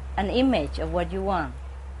 like an image of what you want.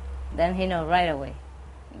 Then he knows right away.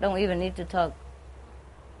 Don't even need to talk.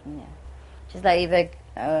 Yeah. Just like if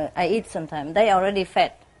I eat sometimes, they already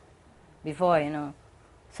fed before,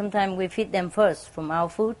 Sometimes we feed them first from our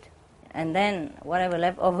food, and then whatever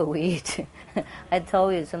left over we eat. I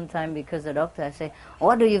told you sometime because the doctor, I say,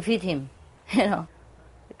 what do you feed him?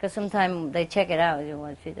 Because sometimes they check it out,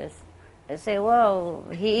 what feed us. I say, well,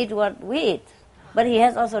 he eats what we eat. But he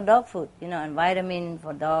has also dog food, and vitamin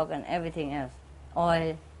for dog and everything else.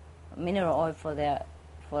 Oil, mineral oil for their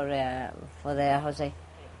how say,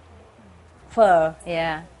 fur,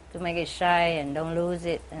 yeah, to make it shine and don't lose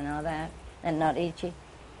it and all that, and not itchy.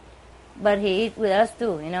 But he eats with us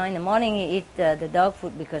too, in the morning he eats the dog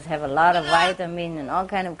food because have a lot of vitamin and all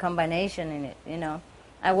kind of combination in it,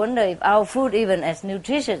 I wonder if our food even as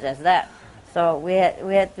nutritious as that. So we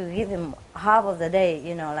had to give him half of the day,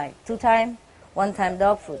 like 2 times, 1 time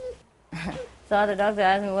dog food. So the doctor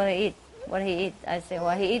asked me what he eat. I say,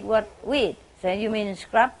 well, he eat what we eat. Say, you mean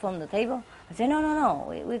scrap from the table? I say, no,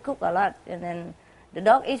 we cook a lot, and then the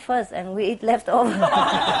dog eats first, and we eat leftover.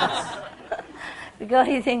 Because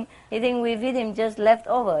he think we feed him just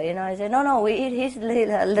leftover, I say, no, we eat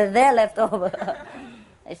their leftover.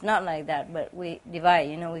 It's not like that, but we divide,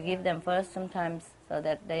 we give them first sometimes so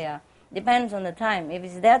that they are, depends on the time. If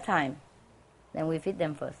it's their time, then we feed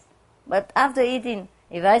them first. But after eating,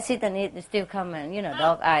 if I sit and eat, they still come and,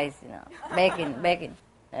 dog eyes, begging.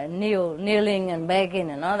 Kneeling and begging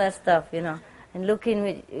and all that stuff, and looking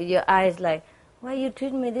with your eyes like, why you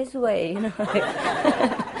treat me this way,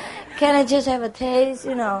 Can I just have a taste,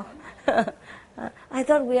 I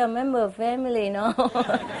thought we are a member of family,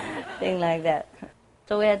 thing like that.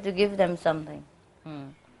 So we had to give them something.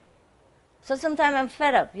 So sometimes I'm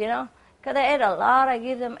fed up, because I ate a lot, I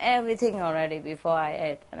give them everything already before I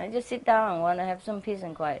ate. And I just sit down and want to have some peace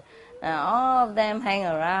and quiet. And all of them hang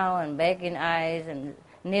around and begging eyes and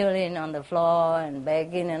kneeling on the floor and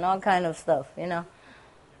begging and all kind of stuff,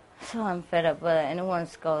 So I'm fed up, but anyone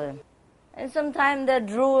scold them. And sometimes they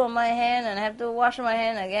drool on my hand and I have to wash my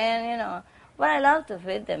hand again, But I love to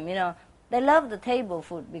feed them, They love the table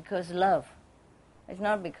food because love. It's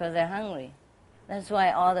not because they're hungry. That's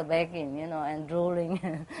why all the begging, and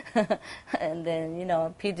drooling and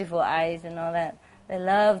then, pitiful eyes and all that. They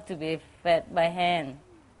love to be fed by hand.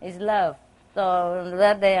 It's love. So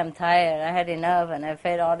that day I'm tired. I had enough and I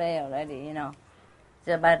fed all day already, It's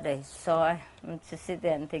a bad day. So I just sit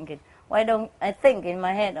there and thinking, I think in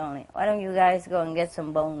my head only, why don't you guys go and get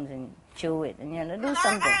some bones and chew it and, do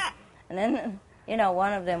something. And then,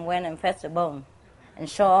 one of them went and fetched a bone and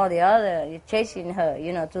show all the other, chasing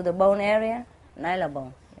her, to the bone area, nyla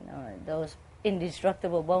bone, those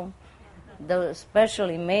indestructible bones, those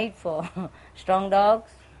specially made for strong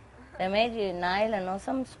dogs. They made it in nylon or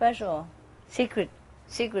some special secret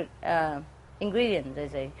ingredient, they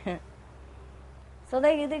say. So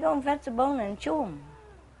they go and fetch the bone and chew them.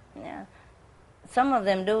 Yeah. Some of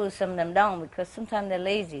them do, some of them don't, because sometimes they're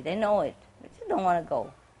lazy. They know it. They just don't want to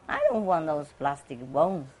go. I don't want those plastic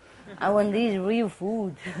bones. I want these real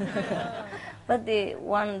food. But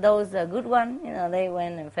those good one, they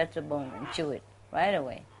went and fetch a bone and chew it right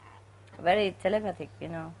away. Very telepathic,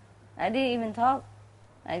 I didn't even talk.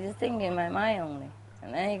 I just think in my mind only.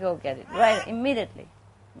 And then he go get it right immediately.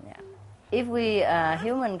 Yeah. If we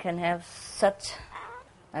human can have such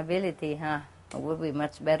ability, it would be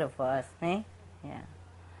much better for us, eh? Yeah.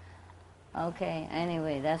 Okay,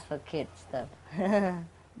 anyway, that's for kids stuff.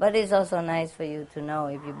 But it's also nice for you to know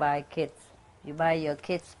if you buy kids. You buy your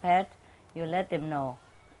kids' pet, you let them know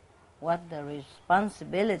what the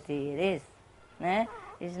responsibility it is. Eh?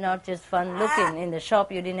 It's not just fun looking. In the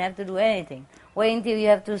shop, you didn't have to do anything. Wait until you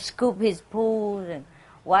have to scoop his poo and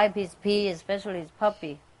wipe his pee, especially his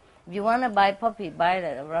puppy. If you want to buy puppy, buy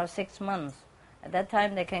it around 6 months. At that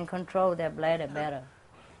time, they can control their bladder better.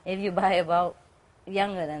 If you buy about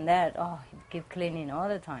younger than that, you keep cleaning all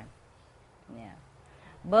the time. Yeah.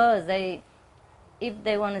 Birds, if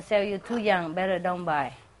they want to sell you too young, better don't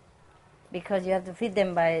buy. Because you have to feed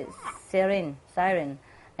them by siren,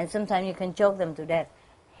 and sometimes you can choke them to death.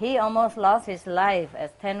 He almost lost his life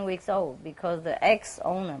at 10 weeks old because the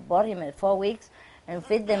ex-owner bought him at 4 weeks and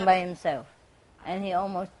fed them by himself. And he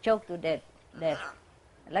almost choked to death.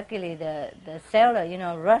 Luckily, the seller,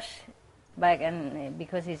 rushed back, and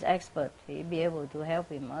because he's expert, he'd be able to help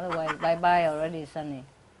him. Otherwise, bye-bye already, Sonny.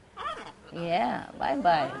 Yeah,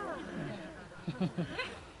 bye-bye.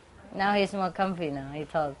 Now he's more comfy now, he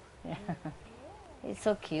talks. He's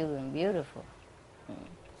so cute and beautiful.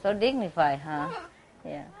 So dignified, huh?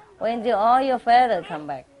 Yeah. Wait until all your feathers come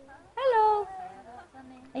back. Hello.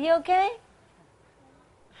 Are you okay?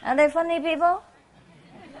 Are they funny people?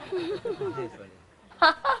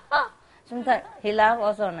 Sometimes he laughs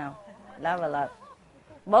also now. Laugh a lot.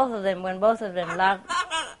 When both of them laugh,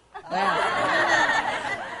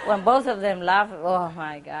 when both of them laugh, oh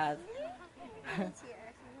my God.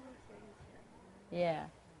 Yeah.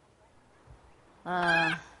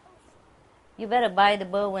 You better buy the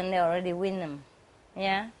bird when they already win them.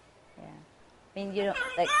 Yeah? Yeah. You don't,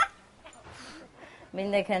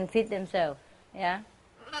 they can feed themselves. Yeah?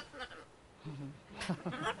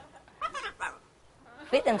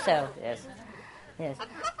 Feed themselves, yes. Yes.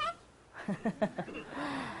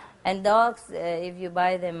 And dogs, if you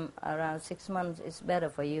buy them around 6 months, it's better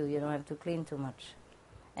for you. You don't have to clean too much.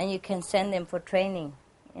 And you can send them for training,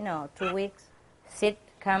 2 weeks. Sit,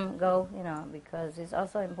 come, go, because it's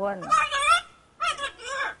also important.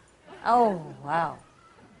 Oh, wow.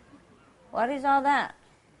 What is all that?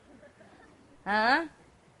 Huh?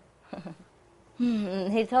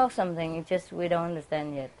 He talks something, it's just we don't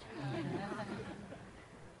understand yet.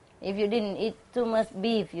 If you didn't eat too much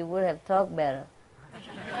beef, you would have talked better.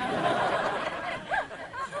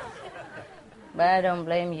 But I don't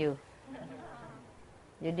blame you.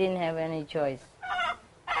 You didn't have any choice.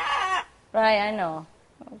 Right, I know.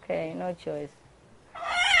 Okay, no choice.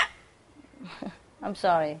 I'm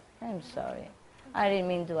sorry. I didn't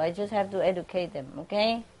mean to. I just have to educate them,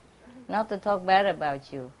 okay? Not to talk bad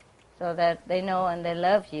about you, so that they know and they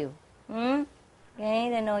love you.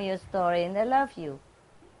 Okay, they know your story and they love you.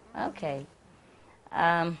 Okay.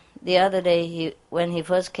 The other day, when he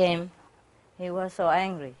first came, he was so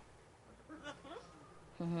angry.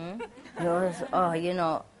 He was,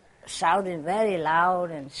 shouting very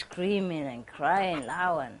loud and screaming and crying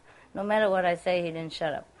loud. And no matter what I say, he didn't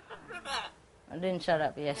shut up. I didn't shut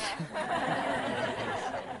up, yes.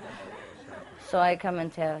 So I come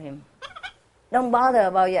and tell him, don't bother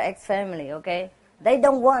about your ex-family, okay? They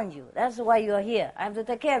don't want you. That's why you're here. I have to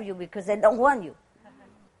take care of you because they don't want you.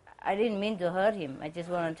 I didn't mean to hurt him. I just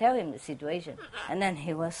want to tell him the situation. And then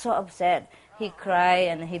he was so upset. He cried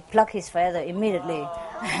and he plucked his feather immediately.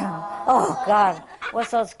 Oh, God. Was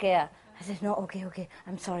so scared. I said, no, okay.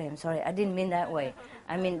 I'm sorry. I didn't mean that way.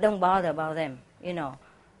 I mean, don't bother about them.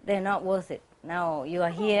 They're not worth it. Now you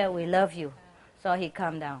are here. We love you. So he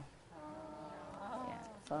calmed down. Yeah.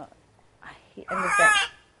 So he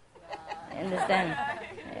understand.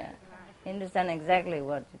 Yeah. He understand exactly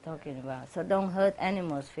what you're talking about. So don't hurt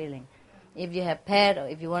animals' feeling. If you have pet or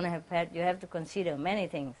if you want to have pet, you have to consider many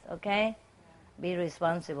things, okay? Be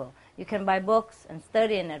responsible. You can buy books and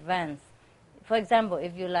study in advance. For example,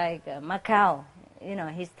 if you like Macau,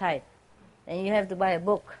 his type, then you have to buy a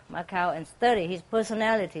book, Macau, and study his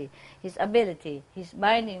personality, his ability, his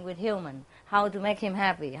binding with human, how to make him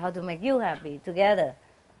happy, how to make you happy together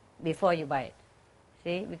before you buy it.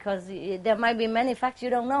 See, because there might be many facts you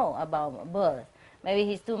don't know about birds. Maybe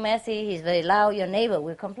he's too messy, he's very loud, your neighbor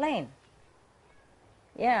will complain.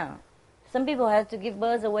 Yeah. Some people have to give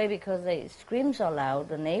birds away because they scream so loud,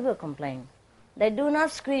 the neighbor complains. They do not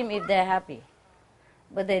scream if they're happy.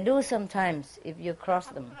 But they do sometimes if you cross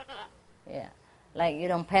them. Yeah. Like you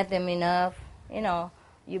don't pet them enough,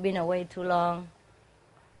 you've been away too long.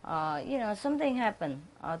 Something happened.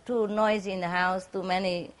 Too noisy in the house, too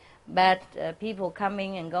many bad people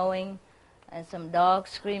coming and going, and some dogs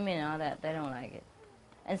screaming and all that. They don't like it.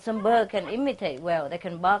 And some bird can imitate well. They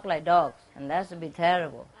can bark like dogs, and that's a bit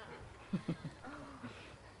terrible.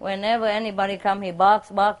 Whenever anybody comes, he barks,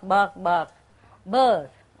 bark, bark, bark. Bird,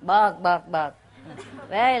 bark, bark, bark.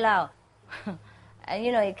 Very loud. And,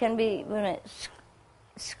 it can be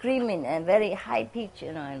screaming and very high pitch,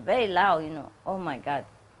 and very loud, Oh, my God.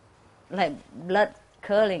 Like blood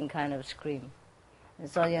curling kind of scream. And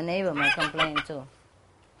so your neighbor might complain too.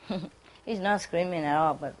 He's not screaming at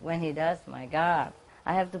all, but when he does, my God,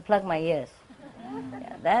 I have to plug my ears.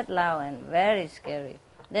 Yeah, that loud and very scary.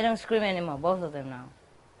 They don't scream anymore, both of them now.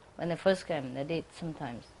 When they first came, they did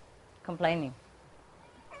sometimes, complaining.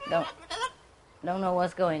 Don't know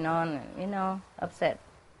what's going on, upset.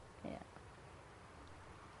 Yeah.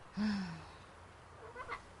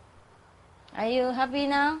 Are you happy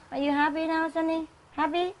now? Are you happy now, Sunny?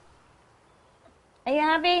 Happy? Are you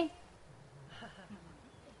happy?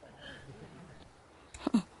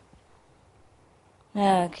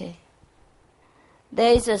 Okay.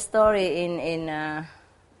 There is a story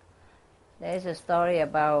there is a story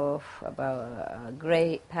about a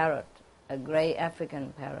gray parrot, a gray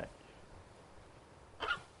African parrot.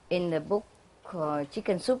 In the book called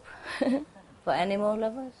Chicken Soup for Animal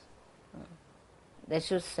Lovers, they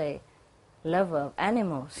should say lover of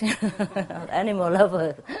animals, animal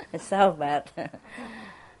lover. It sounds bad.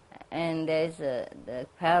 And there's the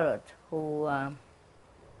parrot who.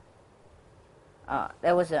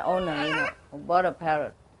 There was an owner, who bought a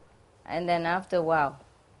parrot, and then after a while,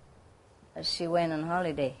 she went on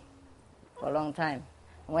holiday for a long time.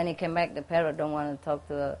 When he came back, the parrot don't want to talk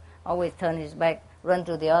to her. Always turn his back, run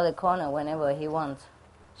to the other corner whenever he wants.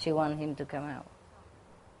 She wants him to come out.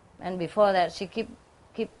 And before that, she keep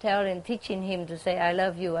teaching him to say, I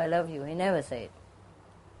love you, I love you. He never said it.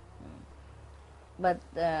 But,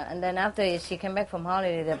 and then after she came back from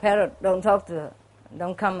holiday, the parrot don't talk to her,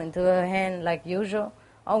 don't come into her hand like usual,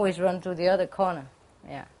 always run to the other corner.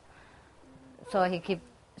 Yeah. So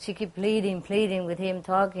she keep pleading with him,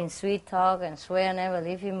 talking sweet talk and swear never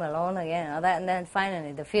leave him alone again. All that, and then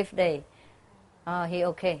finally, the 5th day,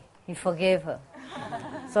 he forgave her.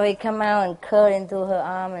 So he come out and curl into her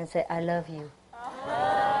arm and say, I love you.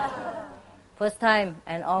 First time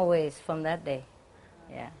and always from that day.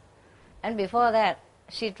 Yeah. And before that,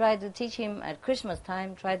 she tried to teach him at Christmas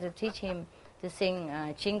time, to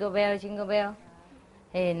sing Jingle Bell, Jingle Bell.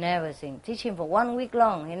 He never sing. Teach him for 1 week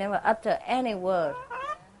long. He never utter any word.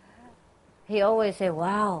 He always say,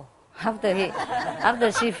 wow.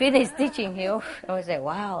 After she finished teaching, he always say,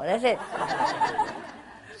 wow, that's it.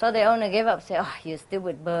 So the owner gave up, say, oh, you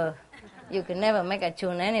stupid bird. You can never make a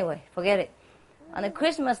tune anyway. Forget it. On the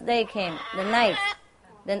Christmas day came, the night,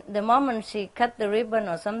 the moment she cut the ribbon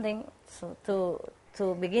or something to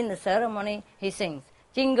begin the ceremony, he sings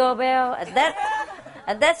Jingle Bell at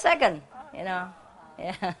that second,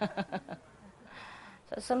 Yeah.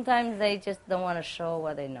 So sometimes they just don't want to show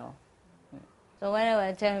what they know. So whenever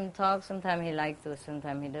I tell him talk, sometimes he likes to,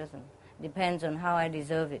 sometimes he doesn't. Depends on how I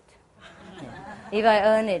deserve it. Yeah. If I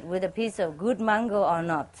earn it with a piece of good mango or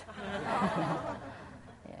not.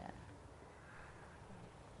 Yeah.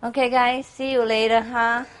 Okay, guys, see you later,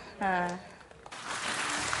 huh?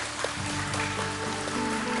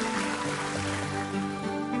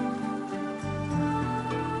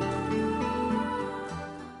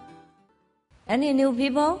 Any new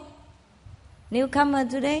people? Newcomer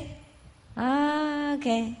today?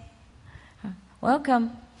 Okay.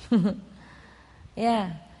 Welcome.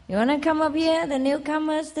 Yeah. You want to come up here, the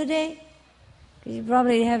newcomers today? Because you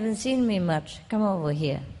probably haven't seen me much. Come over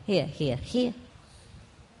here. Here.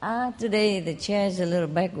 Today the chair is a little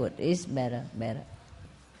backward. It's better.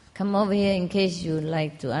 Come over here in case you'd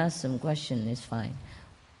like to ask some question. It's fine.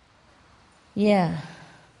 Yeah.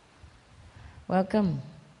 Welcome.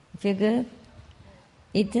 Feel good?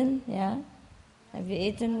 Eaten? Yeah? Have you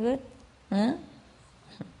eaten good? Huh?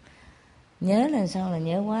 Nhớ lần sau là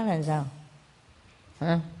nhớ quá lần sau.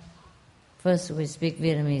 Huh? First we speak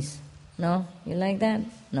Vietnamese. No? You like that?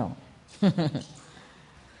 No.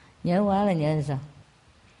 Nhớ quá là nhớ lần sau.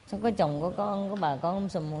 Sao có chồng, có con, có bà con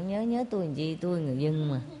sùm muốn nhớ tôi làm gì, tôi người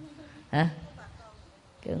dân mà. Hả?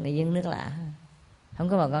 Kêu người dân nước lạ. Không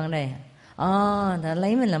có bà con ở đây hả? Ta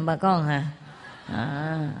lấy mình làm bà con hả?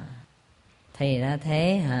 Thì ra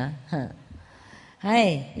thế hả?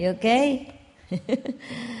 Hey, you okay?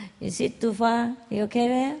 You sit too far? You okay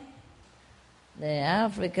there? The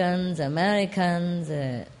Africans, Americans,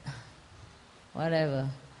 whatever,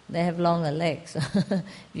 they have longer legs. If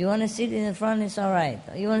you want to sit in the front, it's all right.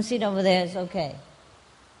 You want to sit over there, it's okay.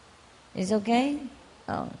 It's okay?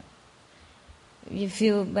 Oh. If you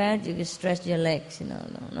feel bad, you can stretch your legs,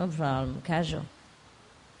 no problem, casual.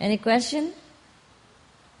 Any question?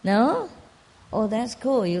 No? Oh, that's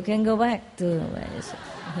cool. You can go back to...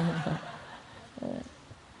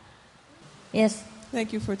 Yes?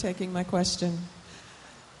 Thank you for taking my question.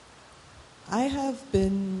 I have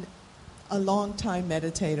been a long-time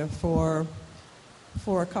meditator for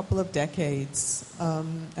a couple of decades.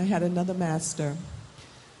 I had another master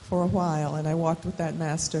for a while, and I walked with that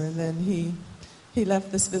master, and then he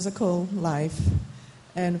left this physical life,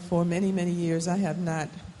 and for many, many years I have not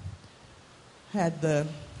had the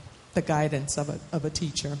guidance of a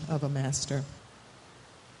teacher, of a master.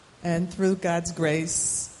 And through God's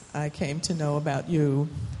grace, I came to know about you.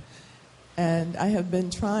 And I have been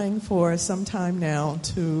trying for some time now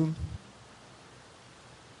to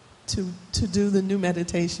do the new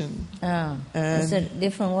meditation. Oh, it's a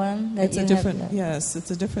different one? Yes,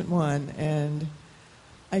 it's a different one. And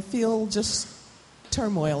I feel just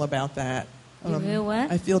turmoil about that. You feel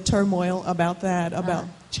what? I feel turmoil about that, about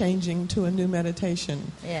changing to a new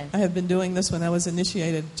meditation. Yes. I have been doing this when I was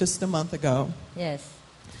initiated just a month ago. Yes.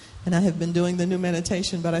 And I have been doing the new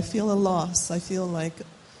meditation, but I feel a loss. I feel like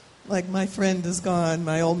my friend is gone.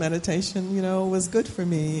 My old meditation, was good for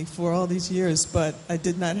me for all these years, but I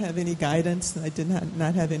did not have any guidance. I did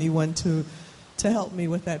not have anyone to help me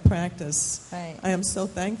with that practice. Right. I am so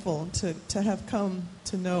thankful to have come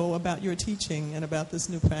to know about your teaching and about this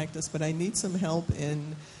new practice, but I need some help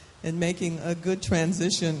in making a good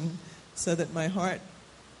transition so that my heart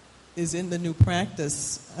is in the new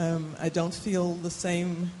practice. I don't feel the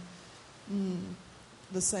same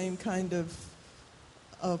kind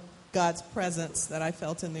of God's presence that I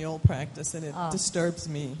felt in the old practice, and it disturbs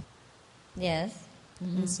me. Yes.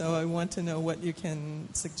 Mm-hmm. And so I want to know what you can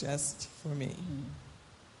suggest for me. Mm-hmm.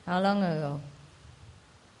 How long ago?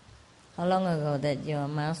 How long ago that your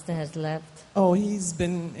master has left? Oh, he's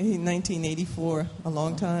been in 1984, a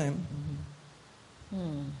long time.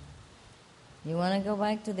 Mm-hmm. You want to go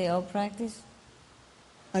back to the old practice?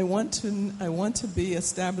 I want to be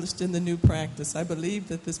established in the new practice. I believe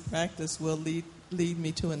that this practice will lead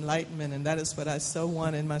me to enlightenment, and that is what I so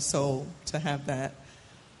want in my soul, to have that.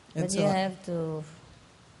 And but you have to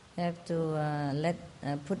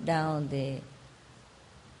put down the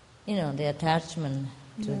attachment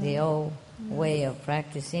to the old way of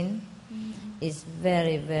practicing. It's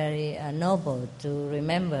very, very noble to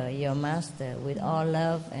remember your master with all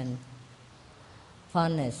love and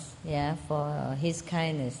fondness, for his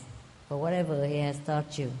kindness, for whatever he has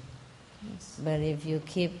taught you. Yes. But if you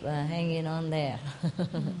keep hanging on there,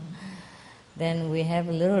 then we have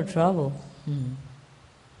a little trouble.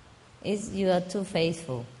 You are too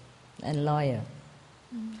faithful and loyal.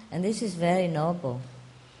 And this is very noble.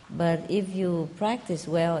 But if you practice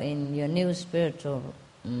well in your new spiritual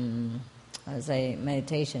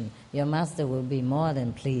meditation, your master will be more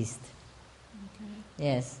than pleased. Okay.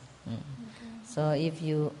 Yes. Okay. So if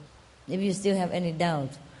you still have any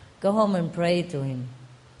doubt, go home and pray to him.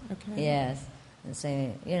 Okay. Yes. And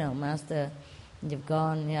say, Master, you've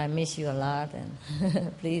gone, I miss you a lot,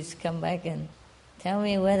 and please come back and tell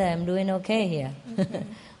me whether I'm doing okay here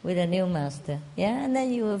with a new master. Yeah, and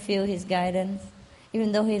then you will feel his guidance.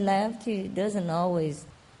 Even though he left, he doesn't always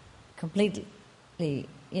completely,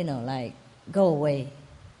 go away.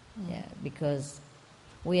 Yeah, because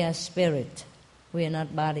we are spirit, we are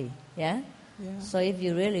not body. Yeah. Yeah. So if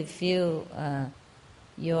you really feel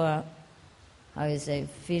your,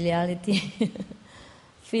 filiality,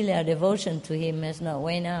 filial devotion to him has not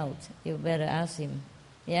waned out, you better ask him.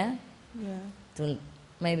 Yeah. Yeah. To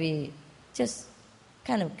maybe just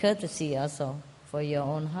kind of courtesy also for your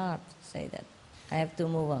own heart. Say that I have to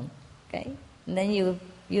move on, okay? And then you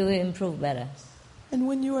will improve better. And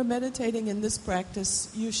when you are meditating in this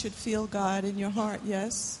practice, you should feel God in your heart,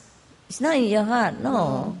 yes? It's not in your heart,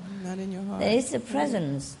 no. Not in your heart. There is a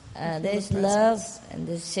presence. There is love and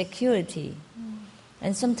there's security.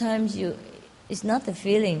 And sometimes it's not the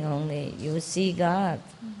feeling only. You see God,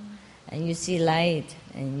 and you see light,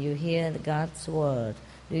 and you hear God's word.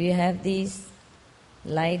 Do you have these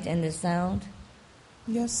light and the sound?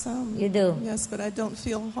 Yes, some. You do? Yes, but I don't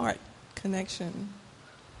feel heart connection.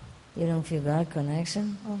 You don't feel God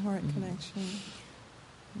connection? Or heart connection.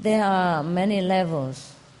 There are many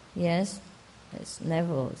levels, yes? There's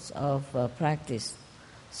levels of practice.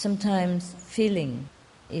 Sometimes feeling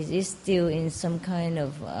is still in some kind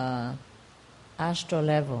of astral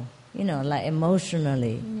level, like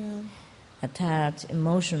emotionally. attached,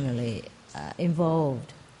 emotionally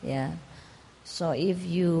involved. Yeah. So if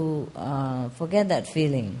you forget that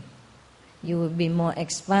feeling, you will be more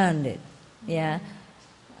expanded. Yeah.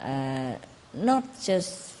 Not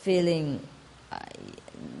just feeling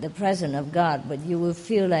the presence of God, but you will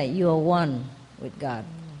feel like you are one with God.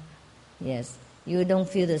 Yes. You don't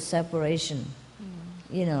feel the separation.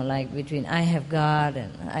 Like between I have God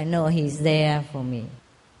and I know He's there for me.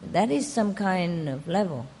 That is some kind of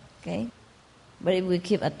level, okay? But if we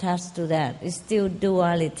keep attached to that, it's still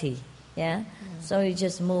duality, yeah? So you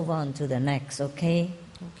just move on to the next, okay?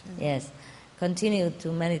 Yes. Continue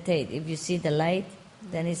to meditate. If you see the light,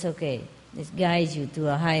 then it's okay. It guides you to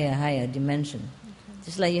a higher dimension.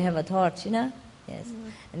 Just like you have a torch, Yes.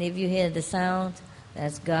 And if you hear the sound,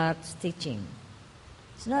 that's God's teaching.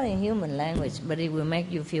 It's not in human language, but it will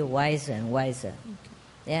make you feel wiser and wiser.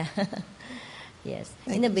 Yeah. Yes.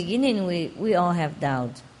 In the beginning, we all have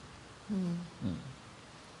doubt.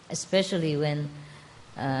 Especially when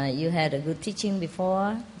you had a good teaching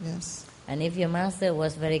before. Yes. And if your master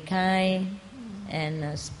was very kind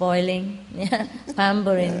and spoiling,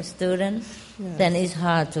 pampering student, then it's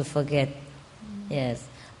hard to forget. Yes.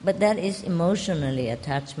 But that is emotional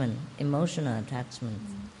attachment.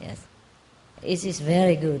 Yes. It is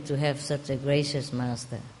very good to have such a gracious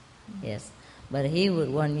master. Yes. But he would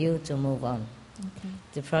want you to move on,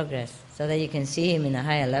 to progress, so that you can see him in a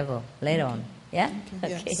higher level later on. Yeah?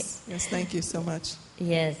 Okay. Yes, thank you so much.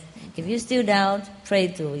 Yes. If you still doubt, pray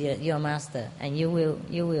to your master, and you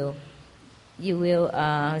will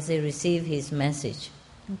receive his message.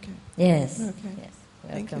 Okay. Yes. Okay. Yes.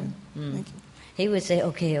 Thank Welcome. you. Thank you. He will say,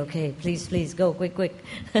 okay, please, go, quick.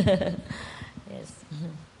 Yes.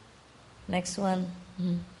 Next one.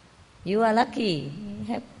 You are lucky.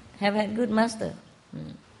 Have had good master.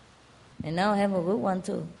 And now have a good one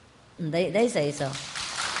too. They say so.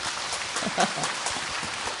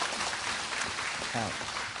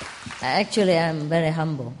 Actually, I'm very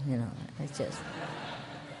humble, It's just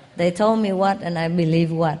they told me what and I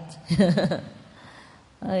believe what.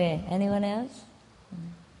 Okay, anyone else?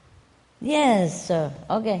 Yes, sir.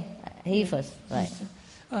 Okay, he first. Right.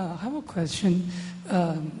 I have a question.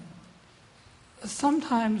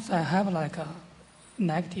 Sometimes I have like a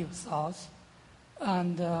negative thoughts,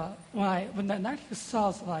 and when the negative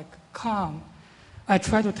thoughts like come, I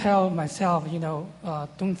try to tell myself,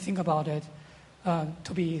 don't think about it,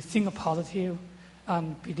 to think positive,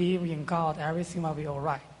 and believe in God, everything will be all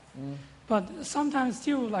right. But sometimes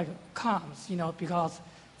still like comes, because,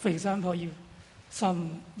 for example, if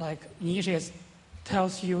some like initiates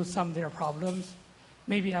tells you some of their problems,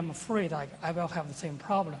 maybe I'm afraid like I will have the same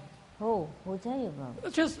problem. Who tell you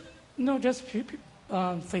about? Just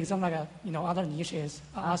for example, like other initiates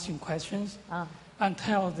asking questions and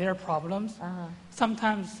tell their problems.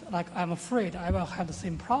 Sometimes like I'm afraid I will have the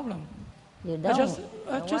same problem. You don't.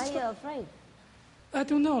 Why are you afraid? I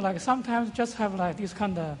don't know. Like sometimes just have like this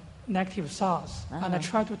kind of negative thoughts, and I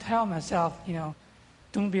try to tell myself,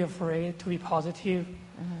 don't be afraid, to be positive,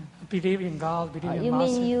 believe in God, believe in you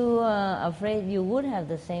Master. You mean you are afraid you would have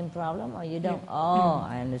the same problem, or you don't? Yeah. Oh,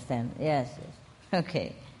 I understand. Yes.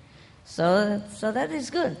 Okay. So that is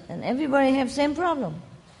good, and everybody have same problem,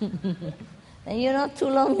 and you're not too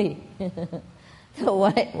lonely. So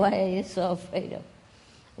why are you so afraid of?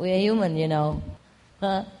 We are human,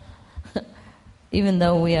 Even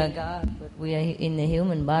though we are God, but we are in a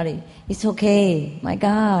human body. It's okay, my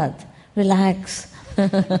God, relax.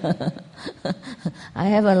 I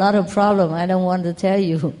have a lot of problem. I don't want to tell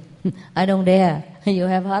you. I don't dare. You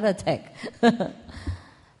have heart attack.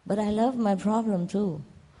 But I love my problem too.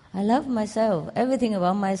 I love myself. Everything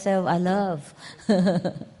about myself I love.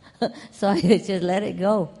 So I just let it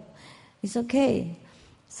go. It's okay.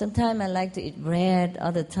 Sometimes I like to eat bread.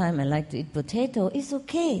 Other time I like to eat potato. It's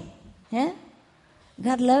okay. Yeah?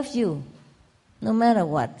 God loves you. No matter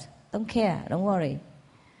what. Don't care. Don't worry.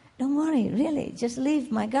 Don't worry, really. Just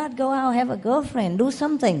leave. My God, go out, have a girlfriend, do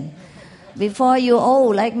something. Before you're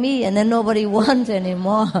old like me and then nobody wants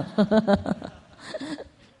anymore.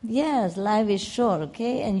 Yes, life is short,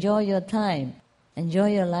 okay? Enjoy your time.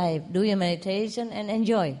 Enjoy your life. Do your meditation and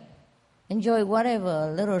enjoy. Enjoy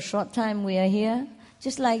whatever little short time we are here.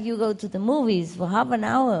 Just like you go to the movies for half an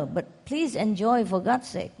hour, but please enjoy for God's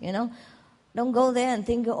sake, Don't go there and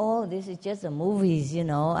think, oh, this is just the movies,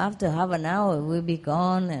 After half an hour, it will be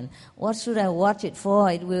gone, and what should I watch it for?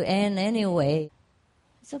 It will end anyway.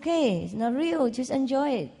 It's okay. It's not real. Just enjoy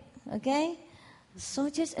it, okay? So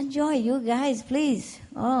just enjoy, you guys, please.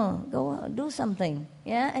 Oh, go do something.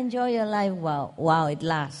 Yeah, enjoy your life while it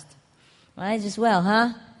lasts. Right, as well,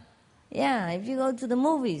 huh? Yeah, if you go to the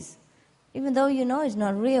movies, even though it's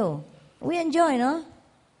not real, We enjoy, no?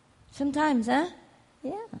 Sometimes, huh?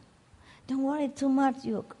 Yeah. Don't worry too much.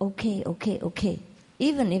 You're okay.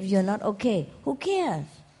 Even if you're not okay, who cares?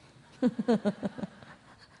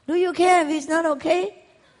 Do you care if it's not okay?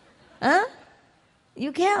 Huh?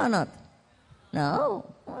 You care or not? No.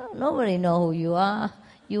 Well, nobody knows who you are.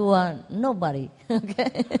 You are nobody.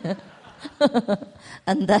 Okay?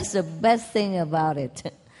 And that's the best thing about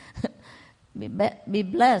it. Be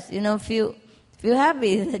blessed. Feel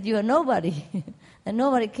happy that you are nobody. And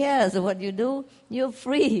nobody cares what you do. You're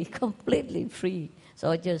free, completely free.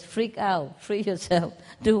 So just freak out, free yourself,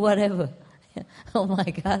 do whatever. Oh my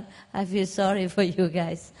God, I feel sorry for you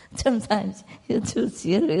guys. Sometimes you're too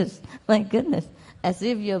serious. My goodness. As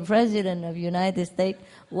if you're president of the United States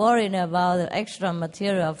worrying about the extra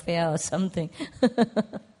material affair or something.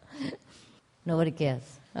 Nobody cares.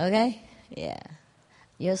 Okay? Yeah.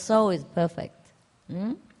 Your soul is perfect.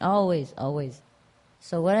 Always, always.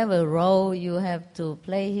 So whatever role you have to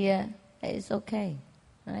play here, it's okay.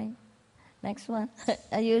 Right? Next one.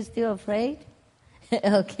 Are you still afraid?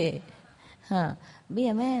 Okay. Be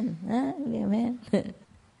a man. Be a man.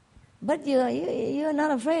 But you're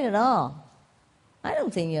not afraid at all. I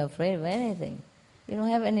don't think you're afraid of anything. You don't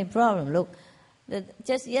have any problem. Look,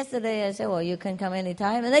 just yesterday I said, well, you can come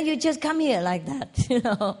anytime. And then you just come here like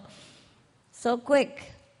that, So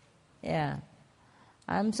quick. Yeah.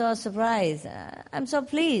 I'm so surprised. I'm so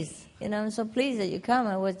pleased. I'm so pleased that you come.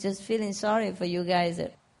 I was just feeling sorry for you guys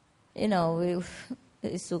that,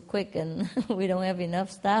 it's so quick and we don't have enough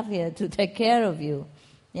staff here to take care of you.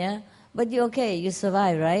 Yeah? But you're okay. You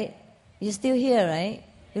survive, right? You're still here, right?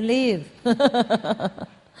 You live.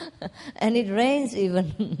 And it rains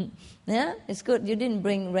even. Yeah? It's good. You didn't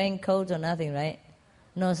bring raincoat or nothing, right?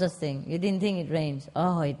 No such thing. You didn't think it rains.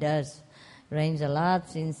 Oh, it does. Rains a lot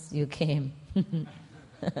since you came.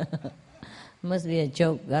 Must be a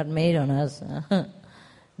joke God made on us.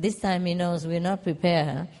 This time He knows we're not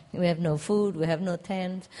prepared. We have no food, we have no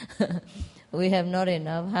tent, we have not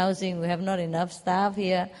enough housing, we have not enough staff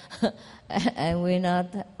here, and we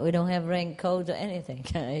don't have raincoat or anything.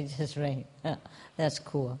 It just rains. That's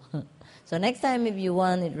cool. So next time if you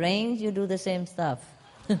want it rains, you do the same stuff.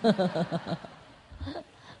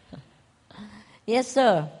 Yes,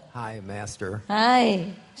 sir. Hi, Master.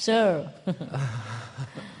 Hi, sir.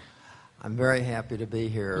 I'm very happy to be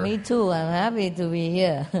here. Me too. I'm happy to be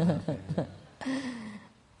here.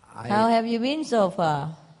 How have you been so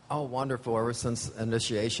far? Oh, wonderful. Ever since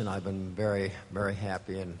initiation, I've been very, very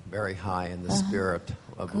happy and very high in the spirit.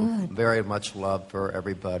 Good. Very much love for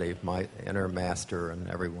everybody, my inner master and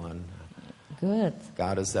everyone. Good.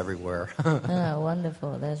 God is everywhere.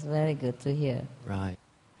 Wonderful. That's very good to hear. Right.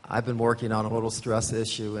 I've been working on a little stress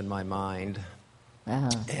issue in my mind,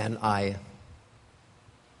 and I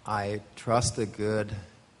trust the good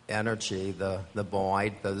energy, the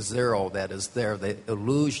void, the zero that is there, the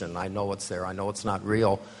illusion. I know it's there. I know it's not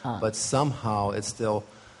real, but somehow it still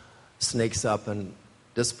sneaks up and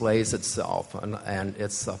displays itself, and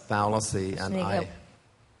it's a fallacy. And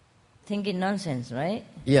thinking nonsense, right?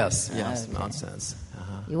 Yes, Okay. Nonsense.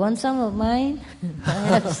 You want some of mine?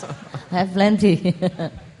 I have plenty.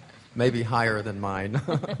 Maybe higher than mine.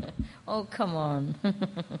 Oh, come on.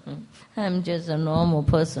 I'm just a normal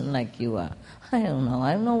person like you are. I don't know.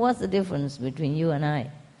 I don't know what's the difference between you and I.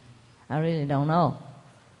 I really don't know.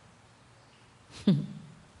 I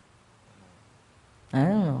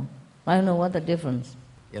don't know. I don't know what the difference.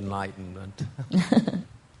 Enlightenment.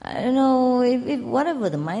 I don't know. If whatever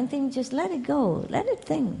the mind thinks, just let it go. Let it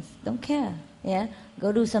think. Don't care. Yeah?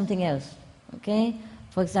 Go do something else. Okay?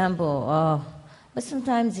 For example, but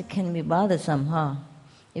sometimes it can be bothersome, huh?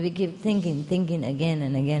 If you keep thinking again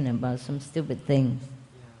and again about some stupid things,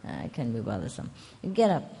 it can be bothersome. You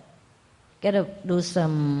get up, do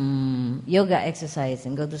some yoga exercise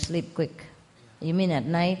and go to sleep quick. You mean at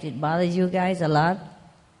night it bothers you guys a lot?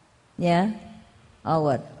 Yeah? Or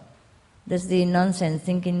what? Does the nonsense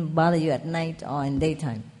thinking bother you at night or in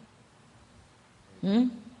daytime?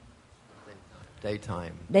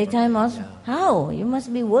 Daytime. Daytime also? Yeah. How? You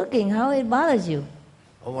must be working. How it bothers you?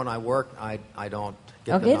 Oh, when I work, I don't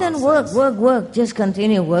get Okay, the then nonsense. work. Just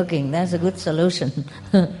continue working. That's a good solution.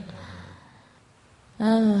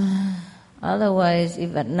 Otherwise,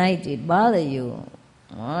 if at night it bothers you,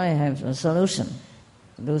 I have a solution.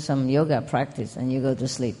 Do some yoga practice and you go to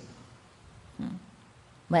sleep.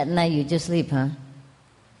 But at night you just sleep, huh?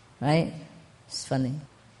 Right? It's funny.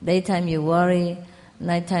 Daytime you worry,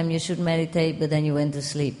 nighttime you should meditate, but then you went to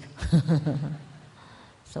sleep.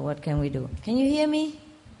 So what can we do? Can you hear me?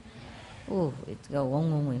 Oh, it go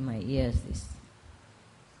wong in my ears. This.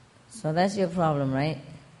 So that's your problem, right?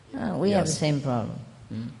 We have the same problem.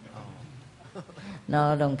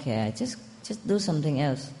 No, I don't care. Just do something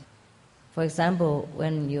else. For example,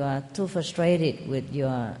 when you are too frustrated with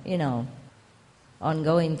your,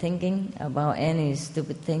 ongoing thinking about any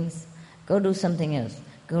stupid things, go do something else.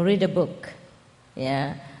 Go read a book,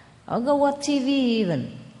 yeah, or go watch TV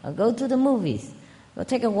even, or go to the movies. Go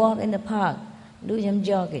take a walk in the park, do some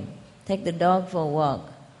jogging, take the dog for a walk,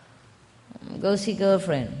 go see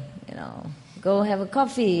girlfriend, go have a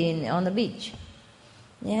coffee on the beach.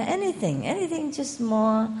 Yeah, anything just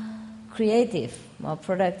more creative, more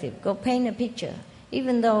productive. Go paint a picture,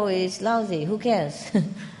 even though it's lousy, who cares?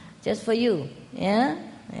 Just for you, yeah,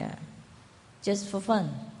 just for fun.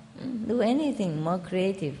 Do anything more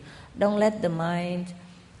creative. Don't let the mind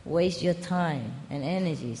waste your time and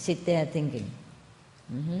energy. Sit there thinking.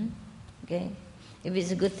 Okay? If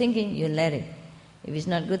it's a good thinking, you let it. If it's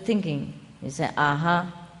not good thinking, you say,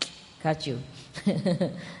 cut you.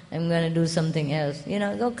 I'm going to do something else.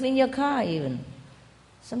 Go clean your car even.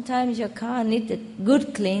 Sometimes your car needs a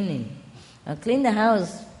good cleaning. Or clean the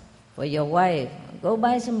house for your wife. Go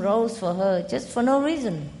buy some roses for her, just for no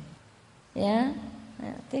reason. Yeah,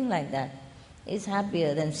 thing like that. It's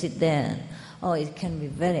happier than sit there. It can be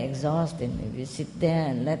very exhausting if you sit there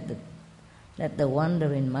and let the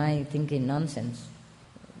wandering mind thinking nonsense.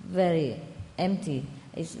 Very empty.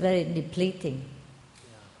 It's very depleting.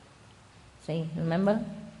 See, remember?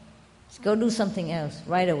 Just go do something else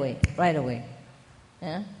right away.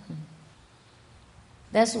 Yeah?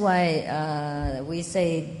 That's why we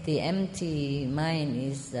say the empty mind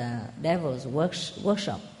is the devil's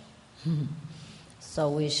workshop. So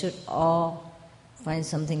we should all find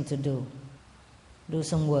something to do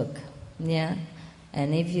some work, yeah.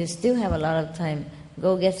 And if you still have a lot of time,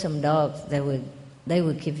 go get some dogs. They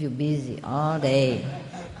will keep you busy all day.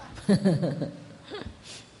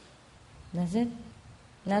 That's it.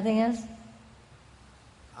 Nothing else.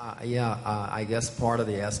 I guess part of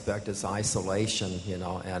the aspect is isolation,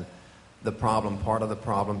 and part of the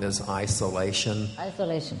problem is isolation.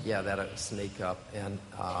 Isolation. Yeah, that'll sneak up. And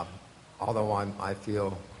although I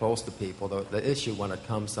feel close to people, the issue when it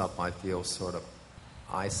comes up, I feel sort of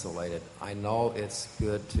isolated. I know it's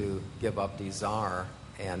good to give up desire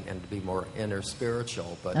and to be more inner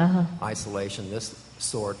spiritual, but isolation, this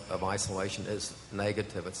sort of isolation is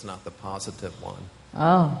negative. It's not the positive one.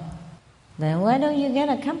 Oh. Then why don't you get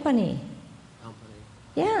a company? Company?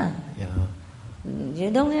 Yeah. You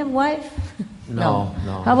don't have wife? No.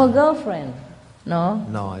 How about girlfriend? No?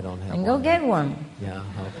 No, I don't have and one. go get one. Yeah,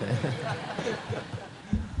 okay.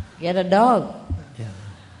 Get a dog. Yeah.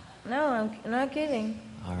 No, I'm not kidding.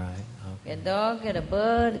 All right, okay. Get a dog, get a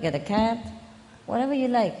bird, get a cat, whatever you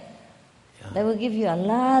like. Yeah. They will give you a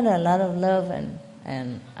lot of love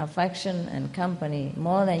and affection and company,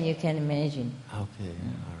 more than you can imagine. Okay, all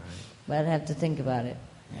right. But I have to think about it.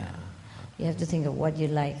 Yeah. You have to think of what you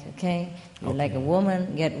like, okay? You like a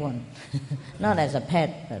woman, get one. Not as a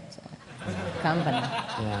pet, but company.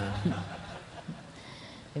 Yeah.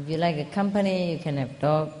 If you like a company, you can have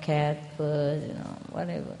dog, cat, birds,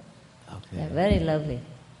 whatever. Okay. They're very lovely.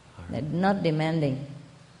 Right. They're not demanding.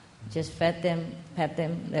 Just pet them,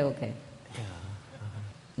 they're okay. Yeah.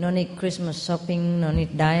 No need Christmas shopping, no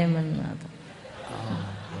need diamond, nothing.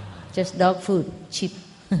 Just dog food, cheap.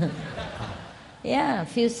 Yeah, a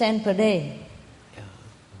few cents per day. Yeah.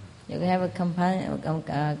 You can have a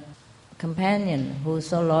companion who's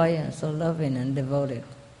so loyal, so loving and devoted.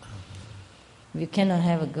 If you cannot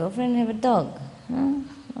have a girlfriend, have a dog,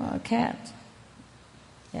 or a cat.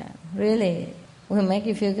 Yeah, really, will make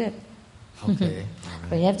you feel good. Okay. Right.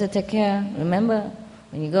 But you have to take care. Remember,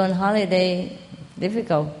 when you go on holiday,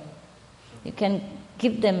 difficult. You can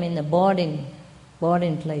keep them in the boarding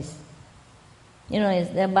place.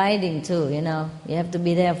 They're abiding too, You have to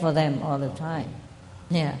be there for them all the time.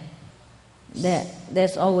 Yeah.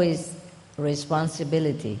 There's always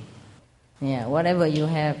responsibility. Yeah, whatever you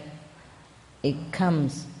have, it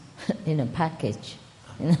comes in a package.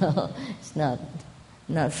 It's not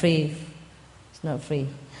free. It's not free.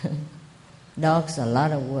 Dogs are a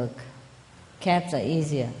lot of work. Cats are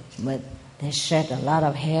easier, but they shed a lot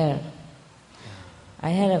of hair. I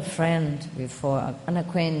had a friend before, an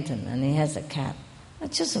acquaintance, and he has a cat.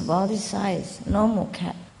 It's just about his size, normal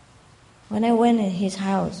cat. When I went in his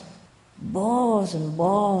house, balls and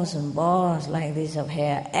balls and balls like this of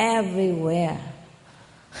hair everywhere.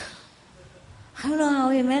 I don't know how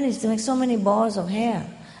he managed to make so many balls of hair.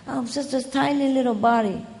 Just a tiny little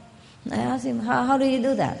body. I asked him, how do you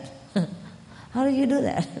do that? How do you do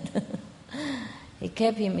that? He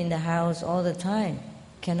kept him in the house all the time.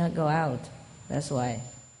 Cannot go out. That's why.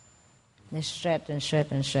 They shred and shred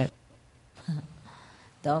and shred.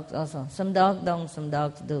 Dogs also. Some dogs don't, some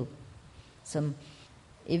dogs do. Some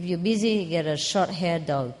If you're busy, get a short-haired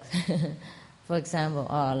dog, for example,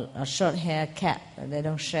 or a short-haired cat. They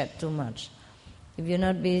don't shed too much. If you're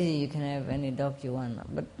not busy, you can have any dog you want,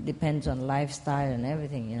 but it depends on lifestyle and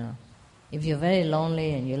everything, you know. If you're very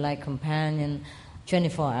lonely and you like companion,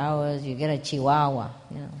 24 hours, you get a Chihuahua,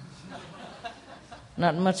 you know.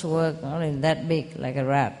 Not much work, only that big, like a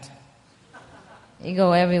rat. He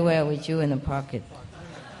go everywhere with you in the pocket.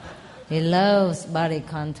 He loves body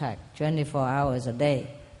contact, 24 hours a day.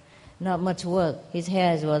 Not much work. His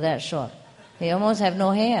hairs were that short. He almost have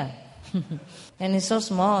no hair. And it's so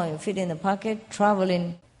small, you fit in the pocket,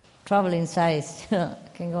 traveling size,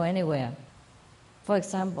 can go anywhere. For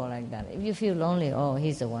example, like that. If you feel lonely, oh,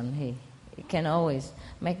 he's the one. He can always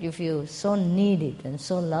make you feel so needed and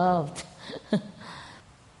so loved.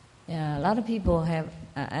 Yeah, a lot of people have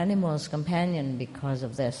animals companion because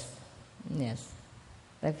of this. Yes.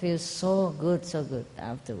 They feel so good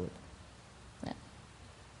afterward. Yeah.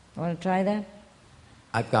 Want to try that?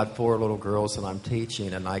 I've got 4 little girls and I'm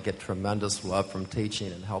teaching, and I get tremendous love from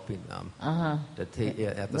teaching and helping them. To at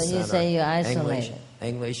the but center. You say you're isolated.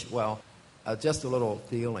 English, well, just a little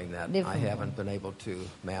feeling that Different. I haven't been able to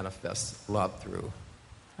manifest love through.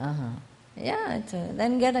 Yeah,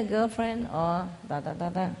 then get a girlfriend or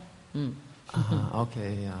da-da-da-da.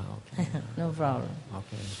 Okay, yeah, okay. No problem.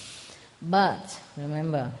 Okay. But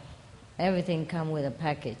remember, everything comes with a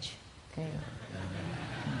package. Okay.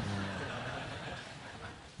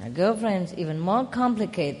 A girlfriend's even more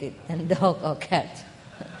complicated than dog or cat.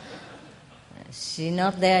 She's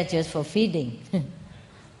not there just for feeding,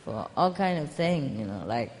 for all kind of things, you know,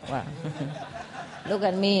 like, wow. Look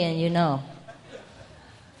at me and you know.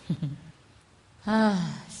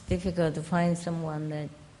 It's difficult to find someone that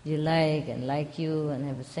you like and like you and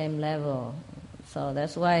have the same level. So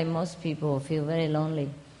that's why most people feel very lonely.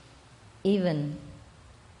 Even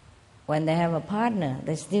when they have a partner,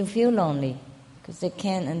 they still feel lonely because they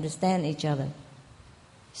can't understand each other.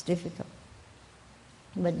 It's difficult.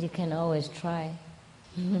 But you can always try.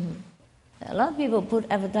 A lot of people put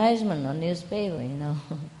advertisement on newspaper, you know.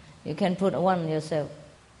 You can put one yourself.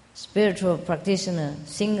 Spiritual practitioner,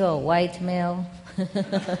 single, white male.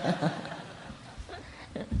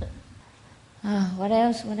 What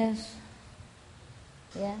else?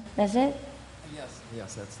 Yeah, that's it?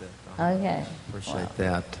 Yes, that's it. Okay. Appreciate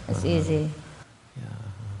that. It's easy.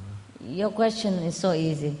 Yeah. Your question is so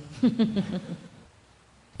easy.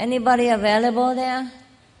 Anybody available there?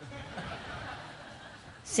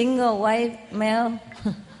 Single, white, male?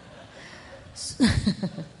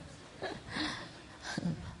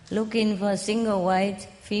 Looking for a single, white,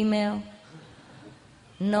 female?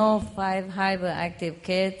 No 5 hyperactive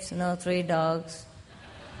kids, no 3 dogs.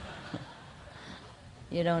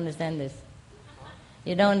 You don't understand this?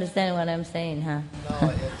 You don't understand what I'm saying, huh? No,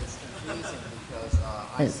 it's confusing because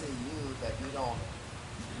I see you that you don't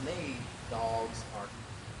need dogs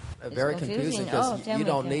or... very confusing because you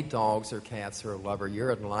don't need dogs or cats or a lover.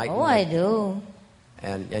 You're enlightened. Oh, I do.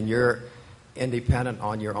 And you're independent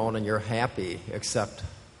on your own and you're happy, except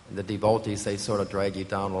the devotees, they sort of drag you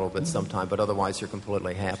down a little bit sometimes, but otherwise you're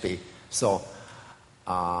completely happy. So...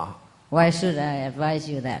 why should I advise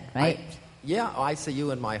you that, right? I see you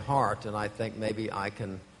in my heart, and I think maybe I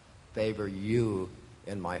can favor you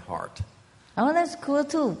in my heart. Oh, that's cool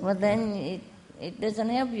too. But then it doesn't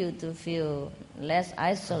help you to feel less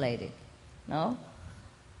isolated, no?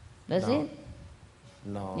 Does it?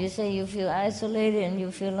 No. You say you feel isolated and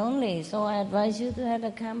you feel lonely, so I advise you to have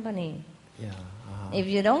a company. Yeah. If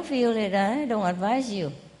you don't feel it, I don't advise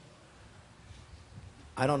you.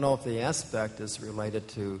 I don't know if the aspect is related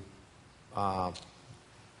to...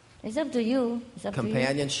 it's up to you. It's up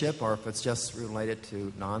companionship, or if it's just related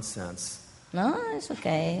to nonsense. No, it's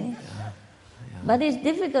okay. Yeah. But it's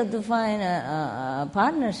difficult to find a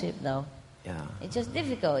partnership, though. Yeah. It's just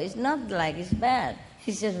difficult. It's not like it's bad.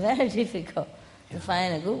 It's just very difficult to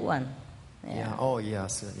find a good one. Yeah. Oh,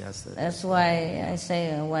 yes. That's why I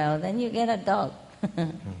say, well, then you get a dog.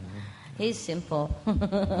 He's simple.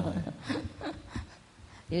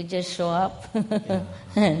 You just show up,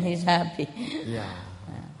 and he's happy. Yeah.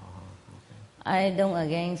 I don't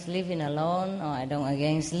against living alone, or I don't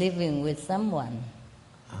against living with someone.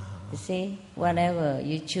 You see, whatever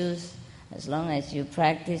you choose, as long as you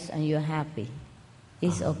practice and you're happy,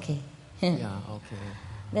 it's okay. Yeah, okay.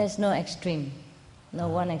 There's no extreme, no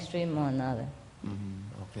one extreme or another.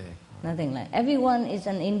 Okay. Nothing like. Everyone is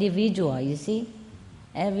an individual. You see,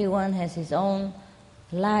 everyone has his own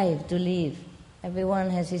life to live. Everyone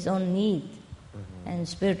has his own need and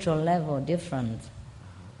spiritual level different.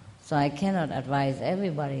 So I cannot advise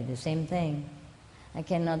everybody the same thing. I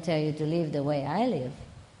cannot tell you to live the way I live.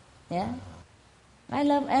 Yeah? I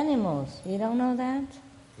love animals. You don't know that?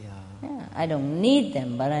 Yeah. Yeah. I don't need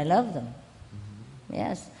them, but I love them. Mm-hmm.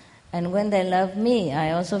 Yes. And when they love me,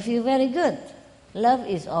 I also feel very good. Love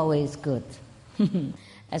is always good.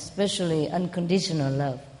 Especially unconditional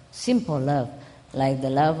love, simple love, like the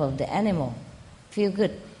love of the animal. Feel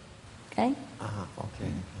good. Okay?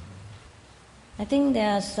 Okay. I think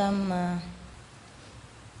there are some... well,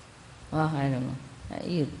 I don't know.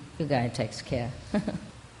 You guys takes care.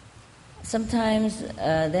 Sometimes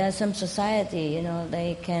there are some society,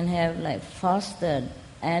 they can have like fostered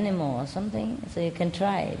animal or something, so you can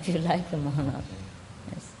try if you like them or not.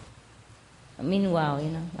 Yes. Meanwhile,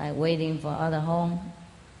 like waiting for other home,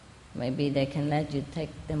 maybe they can let you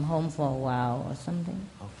take them home for a while or something.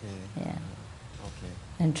 Okay. Yeah. Okay.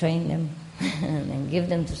 And train them and give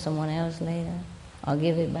them to someone else later, or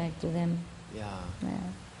give it back to them. Yeah. Yeah.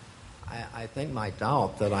 I think my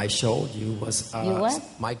doubt that I showed you was... You what?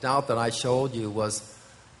 My doubt that I showed you was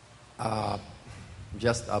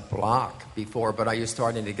just a block before, but are you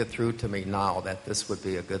starting to get through to me now that this would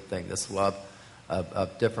be a good thing, this love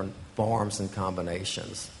of different forms and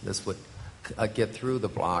combinations? This would get through the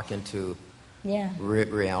block into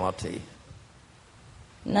reality.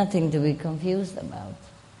 Nothing to be confused about,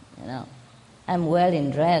 I'm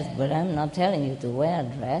well dressed, but I'm not telling you to wear a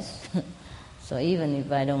dress. So even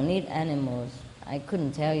if I don't need animals, I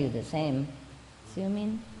couldn't tell you the same. See what I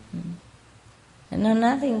mean? Mm-hmm. And there's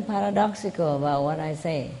nothing paradoxical about what I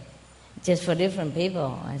say. Just for different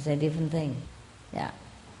people, I say different things. Yeah.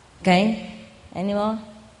 Okay? Any more?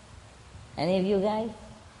 Any of you guys?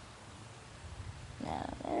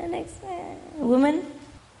 No. Next woman?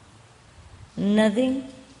 Nothing?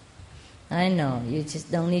 I know. You just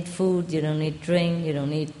don't need food, you don't need drink, you don't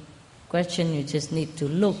need question, you just need to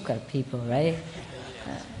look at people, right?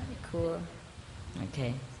 Cool.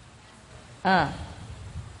 Okay. That's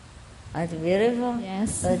beautiful?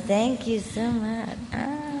 Yes. Oh, thank you so much.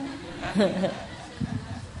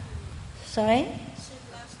 Sorry?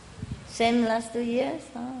 Same last 2 years?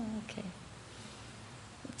 Oh, okay.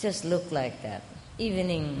 Just look like that.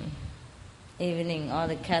 Evening, all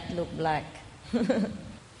the cats look black.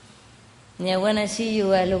 Yeah, when I see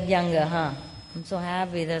you, I look younger, huh? I'm so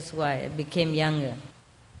happy, that's why I became younger.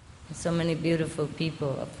 So many beautiful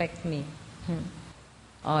people affect me.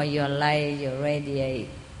 Or your light, your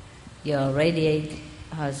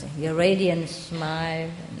radiant smile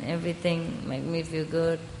and everything make me feel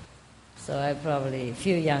good. So I probably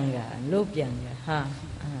feel younger and look younger, huh?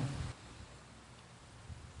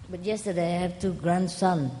 But yesterday I had 2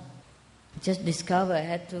 grandsons. Just discovered I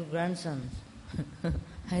had 2 grandsons.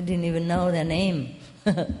 I didn't even know their name.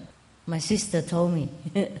 My sister told me.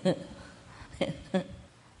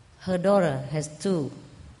 Her daughter has 2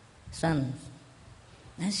 sons.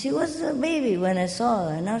 And she was a baby when I saw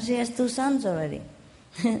her, and now she has 2 sons already.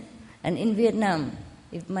 And in Vietnam,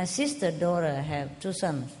 if my sister's daughter have 2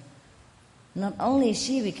 sons, not only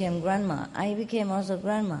she became grandma, I became also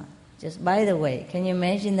grandma. Just by the way, can you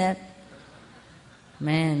imagine that?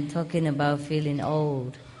 Man, talking about feeling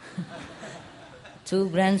old. 2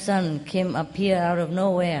 grandsons came up here out of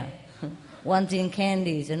nowhere, wanting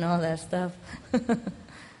candies and all that stuff.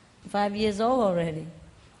 5 years old already.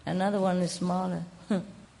 Another one is smaller. You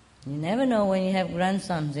never know when you have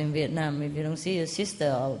grandsons in Vietnam. If you don't see your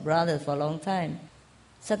sister or brother for a long time,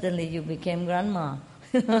 suddenly you became grandma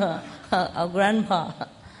or grandpa.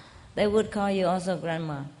 They would call you also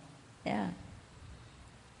grandma. Yeah.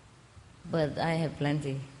 But I have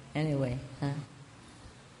plenty anyway. Huh?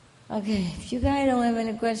 Okay, if you guys don't have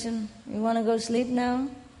any question, you want to go sleep now?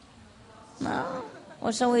 No?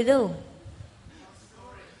 What shall we do?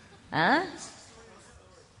 Huh?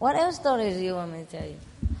 What else stories do you want me to tell you?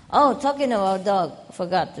 Oh, talking about dog,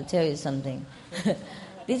 forgot to tell you something.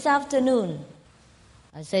 This afternoon,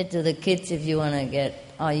 I said to the kids, if you want to get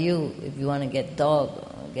dog,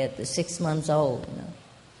 get the 6 months old,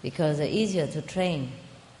 because they're easier to train.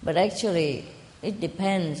 But actually, it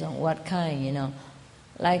depends on what kind,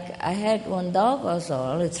 Like I had one dog also,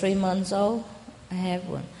 only 3 months old. I have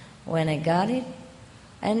one. When I got it,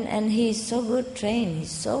 and he's so good trained.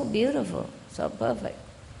 He's so beautiful, so perfect.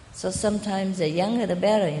 So sometimes the younger the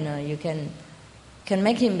better, You can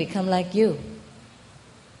make him become like you.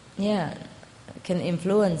 Yeah, can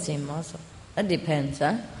influence him also. It depends,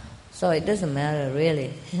 huh? So it doesn't matter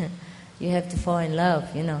really. You have to fall in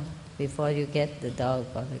love, before you get the dog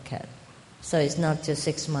or the cat. So it's not just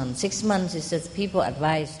 6 months. 6 months is just people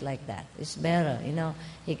advise like that. It's better,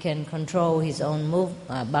 He can control his own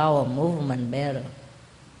bowel movement better.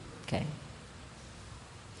 Okay.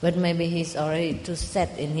 But maybe he's already too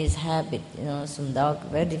set in his habit. Some dog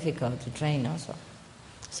very difficult to train also.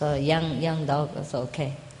 So young dog is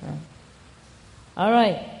okay. All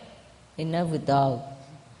right, enough with dog.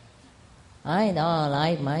 I don't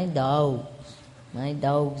like my dog. My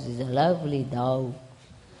dog is a lovely dog.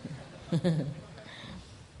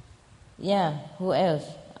 Yeah, who else?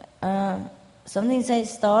 Something say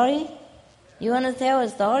story? You want to tell a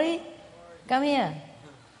story? Come here.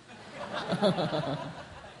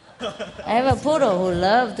 I have a poodle who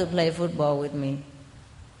loves to play football with me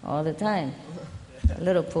all the time. A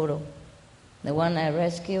little poodle. The one I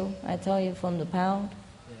rescued, I told you, from the pound.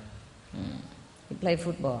 He plays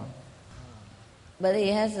football. But he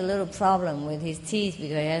has a little problem with his teeth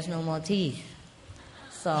because he has no more teeth.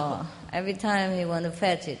 So every time he wants to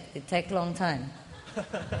fetch it, it takes a long time.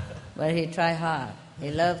 But he try hard.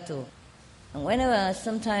 He loves to. And whenever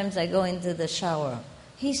sometimes I go into the shower,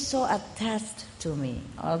 he's so attached to me.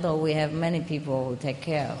 Although we have many people who take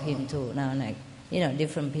care of him too now and then.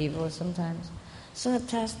 Different people sometimes. So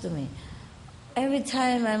attached to me. Every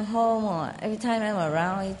time I'm home or every time I'm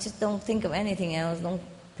around, he just don't think of anything else. Don't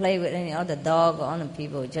play with any other dog or other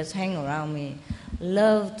people. Just hang around me.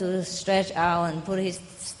 Love to stretch out and put his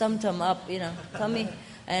tum-tum up, tummy,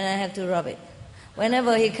 and I have to rub it.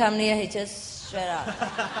 Whenever he come near, he just stretch out.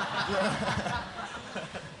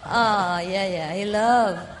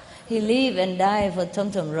 He live and die for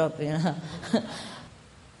tum-tum rub,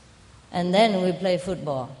 And then we play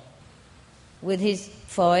football with his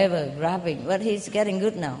forever grabbing, but he's getting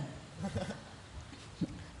good now.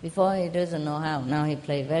 Before he doesn't know how. Now he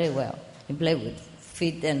play very well. He play with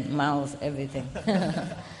feet and mouth, everything.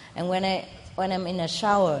 And when I'm in a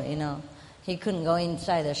shower, he couldn't go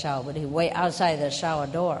inside the shower, but he wait outside the shower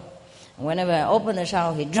door. And whenever I open the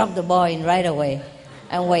shower, he drop the ball in right away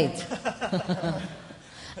and wait.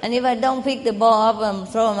 And if I don't pick the ball up and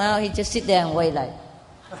throw him out, he just sit there and wait like.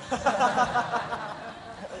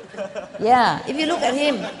 Yeah, if you look at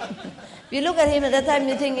him at that time,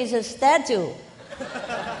 you think he's a statue.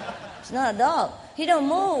 It's not a dog. He don't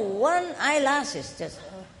move one eyelashes. Just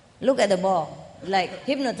look at the ball, like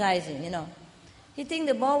hypnotizing. He think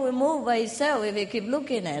the ball will move by itself if he keep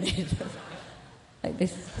looking at it, like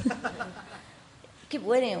this. Keep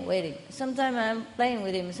waiting and waiting. Sometimes I'm playing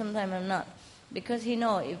with him, sometimes I'm not, because he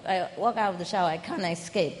know if I walk out of the shower, I can't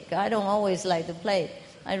escape. I don't always like to play.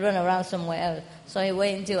 I run around somewhere else. So he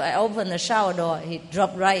wait until I open the shower door. He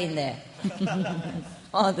drop right in there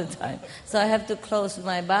all the time. So I have to close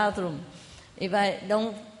my bathroom. If I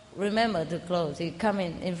don't remember to close, he come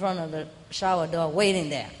in front of the shower door, waiting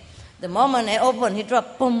there. The moment I open, he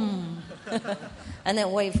drop, boom, and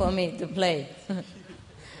then wait for me to play.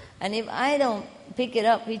 And if I don't pick it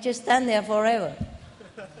up, he just stand there forever.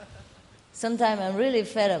 Sometimes I'm really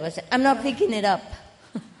fed up. I say, I'm not picking it up.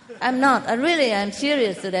 I'm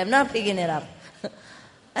serious today. I'm not picking it up.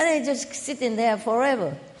 And I just sitting there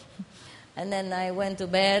forever. And then I went to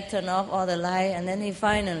bed, turned off all the light, and then he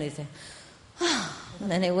finally said,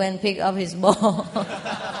 and then he went pick up his ball,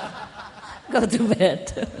 go to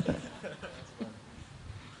bed.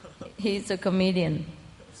 He's a comedian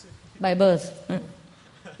by birth.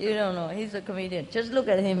 You don't know, he's a comedian. Just look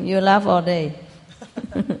at him, you laugh all day.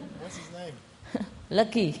 What's his name?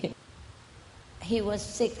 Lucky. He was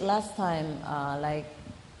sick last time, like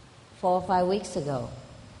 4 or 5 weeks ago.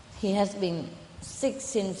 He has been sick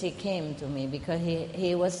since he came to me because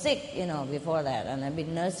he was sick, before that, and I've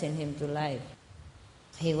been nursing him to life.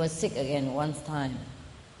 He was sick again one time.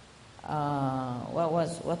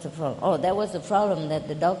 What's the problem? Oh, that was the problem that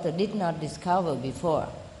the doctor did not discover before.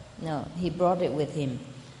 No, he brought it with him.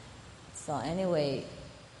 So anyway,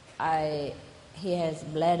 he has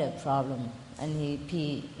bladder problem, and he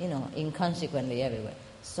pee, inconsequently everywhere.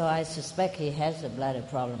 So I suspect he has a bladder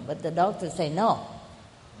problem. But the doctor say no.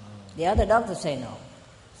 The other doctor say no.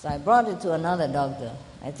 So I brought it to another doctor.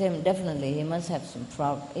 I told him definitely he must have some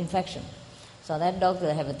infection. So that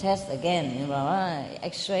doctor have a test again,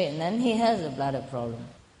 X-ray, and then he has a bladder problem.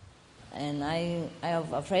 And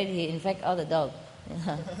I'm afraid he infect other dogs.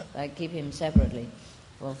 I keep him separately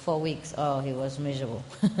for 4 weeks. Oh, he was miserable.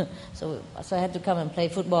 So I had to come and play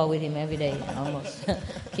football with him every day, almost.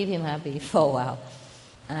 Keep him happy for a while.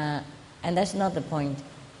 And that's not the point.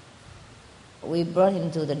 We brought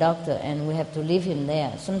him to the doctor, and we have to leave him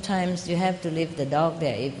there. Sometimes you have to leave the dog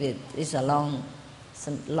there if it is a long.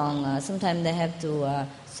 Sometimes they have to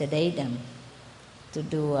sedate them to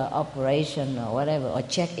do an operation or whatever, or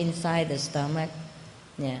check inside the stomach.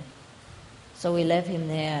 Yeah. So we left him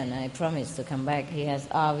there, and I promised to come back. He has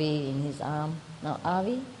RV in his arm. No,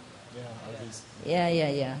 RV? Yeah, RVs.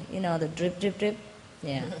 Yeah. The drip.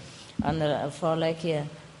 Yeah. On the foreleg here.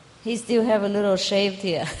 He still have a little shaved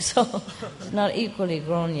here, so it's not equally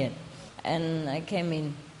grown yet. And I came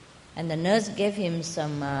in, and the nurse gave him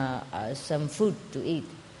some food to eat.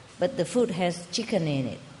 But the food has chicken in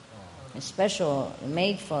it, special,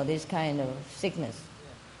 made for this kind of sickness.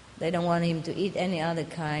 They don't want him to eat any other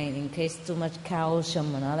kind in case too much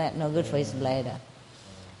calcium and all that, no good for his bladder.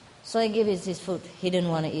 So I give him his food. He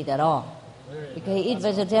didn't want to eat at all. Because he eats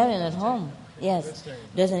vegetarian at home. Yes,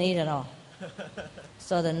 doesn't eat at all.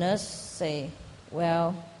 So the nurse say,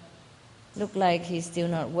 well, look like he's still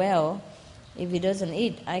not well. If he doesn't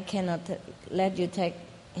eat, I cannot let you take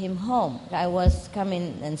him home. I was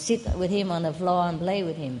coming and sit with him on the floor and play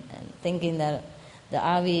with him, and thinking that the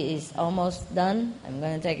RV is almost done, I'm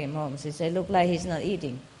going to take him home. She said, look like he's not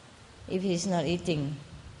eating. If he's not eating,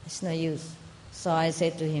 it's no use. So I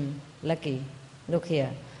said to him, Lucky, look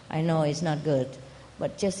here, I know it's not good,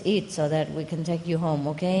 but just eat so that we can take you home,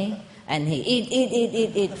 okay? And he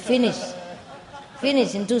eat,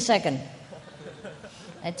 finish in 2 seconds.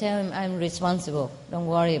 I tell him I'm responsible, don't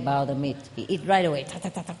worry about the meat. He eat right away.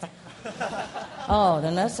 Oh,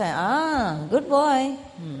 the nurse said, good boy.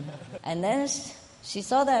 And then she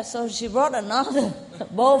saw that, so she brought another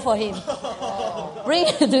bowl for him. Bring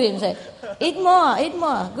it to him, say, eat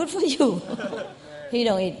more, good for you. He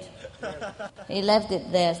don't eat. He left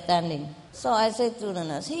it there standing. So I said to the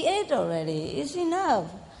nurse, he ate already, it's enough.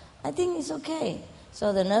 I think it's okay.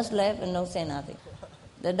 So the nurse left and don't say nothing.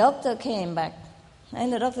 The doctor came back,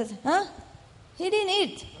 and the doctor said, he didn't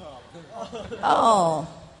eat. Oh,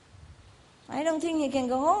 I don't think he can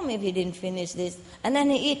go home if he didn't finish this. And then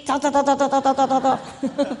he eat.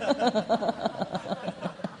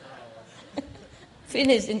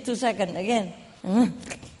 Finish in 2 seconds again.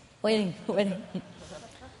 Waiting.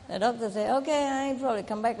 The doctor said, okay, I'll probably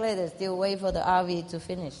come back later. Still wait for the RV to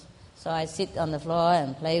finish. So I sit on the floor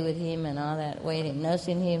and play with him and all that, waiting,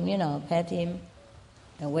 nursing him, pet him,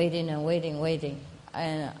 and waiting.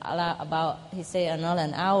 And about, he said, another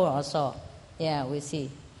an hour or so. Yeah, we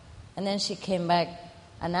see. And then she came back,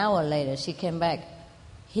 an hour later, she came back.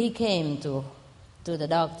 He came to the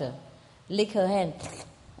doctor, lick her hand,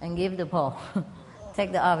 and give the paw.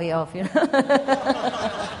 Take the RV off,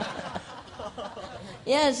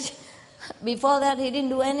 Yes, before that he didn't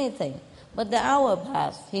do anything. But the hour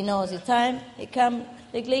passed. He knows it's time. He come,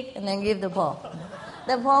 lick, and then give the paw.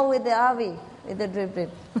 The paw with the RV, with the drip.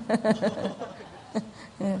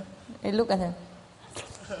 Hey, look at him.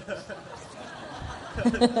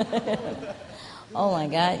 Oh my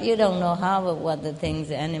God, you don't know half of what the things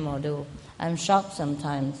the animal do. I'm shocked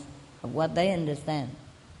sometimes of what they understand.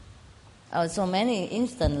 So many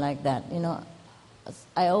instances like that,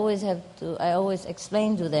 I always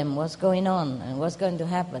explain to them what's going on and what's going to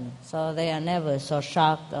happen. So they are never so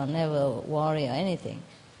shocked or never worry or anything.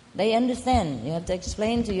 They understand. You have to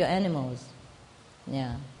explain to your animals.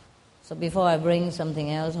 Yeah. So before I bring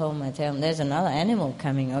something else home, I tell them, there's another animal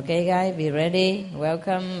coming. Okay, guys, be ready.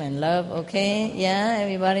 Welcome and love. Okay? Yeah,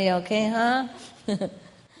 everybody okay, huh?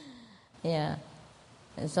 Yeah.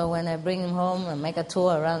 And so when I bring him home and make a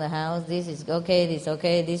tour around the house, this is okay, this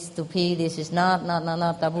is to pee, this is not,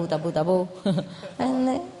 taboo. And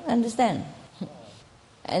they understand.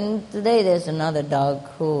 And today there's another dog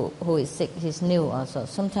who is sick. He's new also.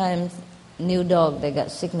 Sometimes new dog, they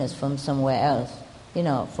got sickness from somewhere else.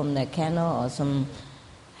 From their kennel or some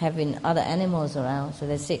having other animals around, so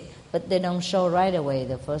they're sick. But they don't show right away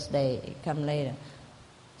the first day, it come later.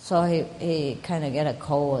 So he kind of get a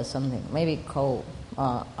cold or something, maybe cold,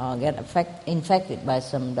 or get infected by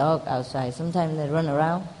some dog outside. Sometimes they run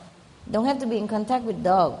around. Don't have to be in contact with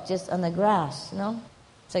dog, just on the grass, So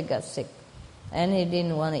he got sick. And he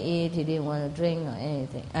didn't want to eat, he didn't want to drink or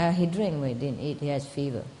anything. He drank, but he didn't eat, he has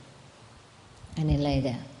fever. And he lay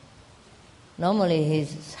there. Normally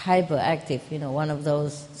he's hyperactive, one of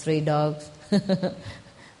those 3 dogs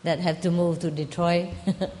that have to move to Detroit.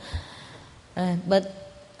 But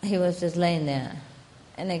he was just laying there.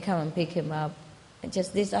 And they come and pick him up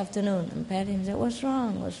just this afternoon and pat him and say, what's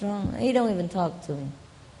wrong? He don't even talk to me.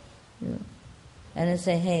 And I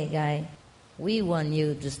say, hey, guy, we want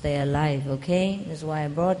you to stay alive, okay? That's why I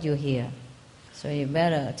brought you here. So you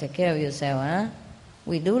better take care of yourself, huh?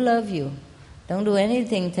 We do love you. Don't do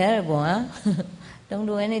anything terrible, huh? Don't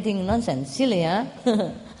do anything nonsense, silly, huh?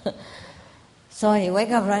 So he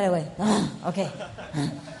wake up right away. Okay.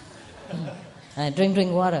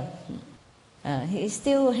 Drink water. He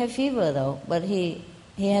still have fever though, but he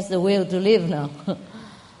has the will to live now.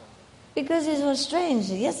 Because it was strange.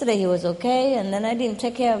 Yesterday he was okay, and then I didn't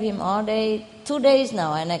take care of him all day. 2 days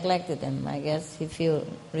now I neglected him. I guess he feel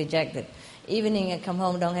rejected. Evening I come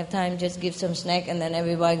home, don't have time, just give some snack, and then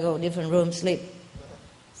everybody go different rooms, sleep.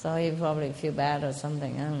 So he probably feel bad or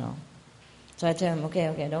something, I don't know. So I tell him,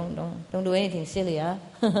 okay, don't do anything silly, huh?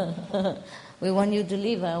 We want you to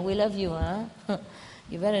live, huh? We love you, huh?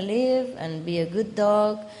 You better live and be a good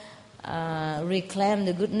dog. Reclaim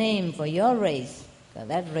the good name for your race.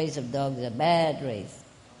 That race of dogs is a bad race.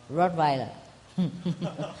 Rottweiler.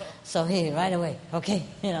 So he right away, okay,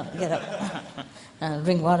 get up,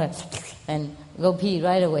 drink water, and go pee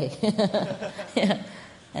right away. Yeah.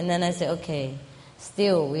 And then I say, okay,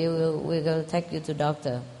 still we're going to take you to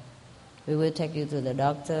doctor. We will take you to the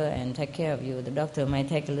doctor and take care of you. The doctor might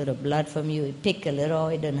take a little blood from you, pick a little,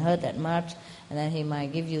 it doesn't hurt that much, and then he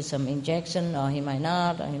might give you some injection, or he might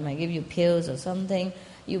not, or he might give you pills or something.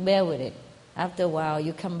 You bear with it. After a while,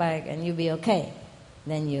 you come back and you'll be okay.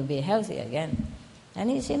 Then you'll be healthy again. And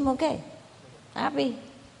he seemed okay, happy.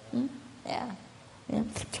 Yeah.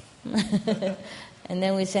 And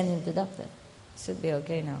then we send him to the doctor. Should be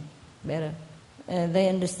okay now, better. They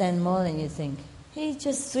understand more than you think. He's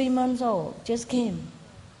just 3 months old, just came.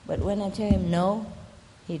 But when I tell him no,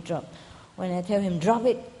 he dropped. When I tell him drop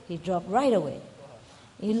it, he dropped right away.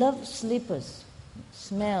 He loves slippers,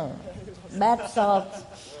 smell, bad socks,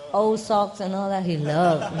 old socks and all that he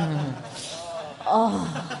loves. Oh,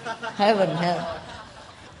 heaven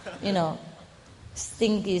help.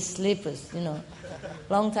 Stinky slippers,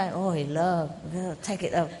 Long time, oh, he loved. Take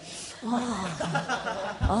it up.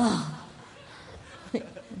 Oh.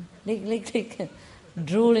 Lick,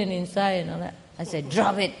 drooling inside and all that. I said,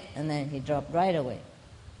 drop it. And then he dropped right away.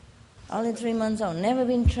 Only 3 months old, never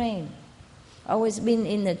been trained. Always been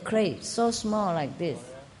in the crate, so small like this.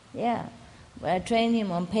 Yeah. But I trained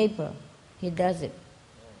him on paper. He does it.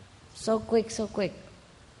 So quick.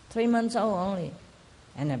 3 months old only.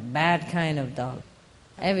 And a bad kind of dog.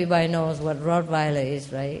 Everybody knows what Rottweiler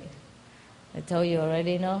is, right? I told you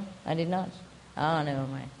already, no? I did not? Oh, never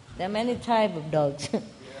mind. There are many types of dogs.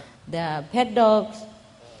 There are pet dogs,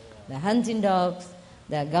 there are hunting dogs,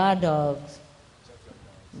 there are guard dogs.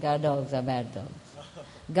 Guard dogs are bad dogs.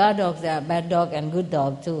 Guard dogs are bad dog and good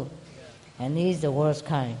dog too. And he's the worst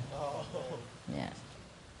kind. Yeah.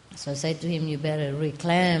 So I said to him, you better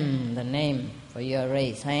reclaim the name for your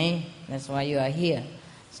race, hey? That's why you are here.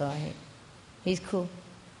 So he's cool.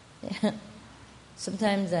 Yeah.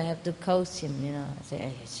 Sometimes I have to coach him, I say,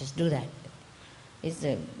 hey, just do that. It's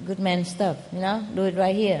the good man stuff, do it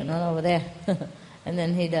right here, not over there. And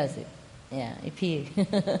then he does it. Yeah, he pees.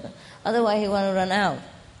 Otherwise he want to run out.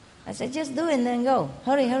 I said, just do it and then go.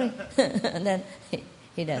 Hurry. And then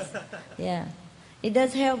he does. Yeah. It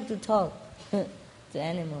does help to talk to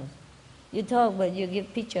animals. You talk, but you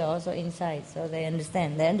give picture also inside, so they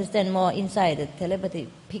understand. They understand more inside, the telepathy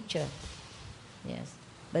picture. Yes.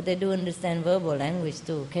 But they do understand verbal language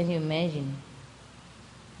too. Can you imagine?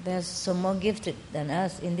 They're so more gifted than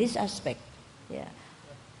us in this aspect. Yeah.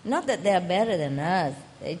 Not that they are better than us.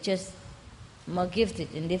 They're just more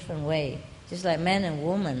gifted in different way. Just like men and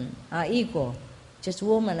women are equal. Just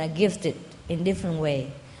women are gifted in different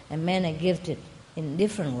way. And men are gifted in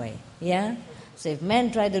different way. Yeah? So if men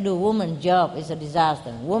try to do woman's job, it's a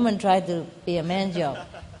disaster. Woman try to be a man's job,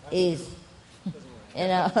 is, it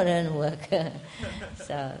doesn't work.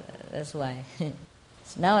 So that's why.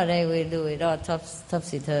 Nowadays we do it all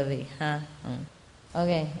topsy-turvy. Huh?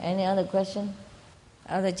 Okay, any other question?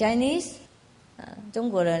 Other Chinese? 中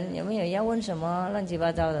国人有没有要问什么乱七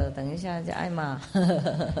八糟的？等一下就挨骂。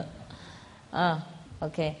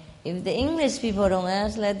Okay. If the English people don't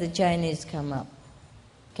ask, let the Chinese come up.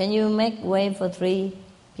 Can you make way for 3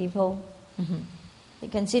 people? You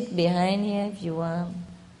can sit behind here if you want.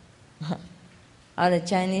 Or the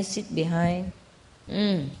Chinese sit behind.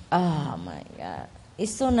 Oh my God.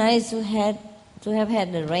 It's so nice to have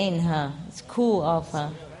had the rain, huh? It's cool off, huh?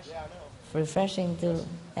 Refreshing too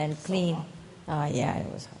and clean. Yeah, it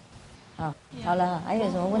was hot. 好了，还有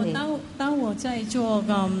什么问题？当我在做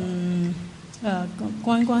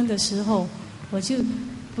观光的时候，我就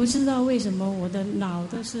不知道为什么我的脑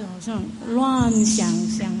都是好像乱想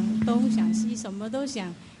东想西，什么都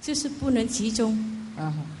想，就是不能集中。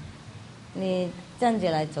你站起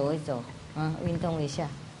来走一走，运动一下，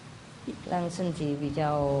让身体比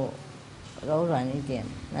较柔软一点，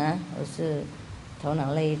或是头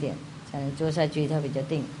脑累一点，才能坐下去它比较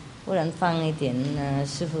定。不然放一点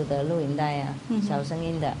师傅的录影带啊，小声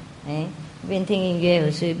音的，一边听音乐，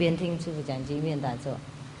有时一边听师傅讲经，一边打坐，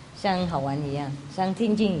像好玩一样，像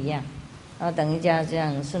听经一样。然后等一下这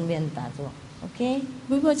样顺便打坐 ，OK？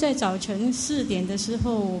 不过在早晨4点的时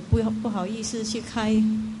候，不好意思去开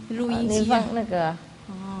录音机。你放那个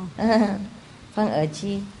放耳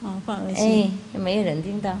机。放耳机。没有人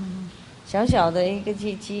听到。小小的一个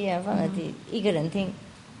机器啊，放耳机，一个人听，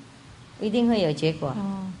一定会有结果。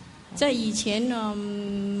在以前呢，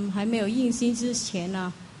还没有印心之前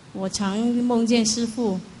呢，我常梦见师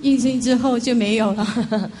父，印心之后就没有了。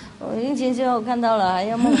我印心之后看到了，还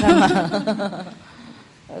要梦干嘛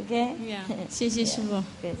？OK， 谢谢师父。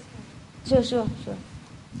说。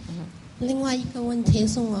另外一个问题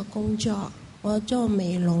是我工作，我做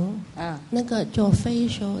美容，那个做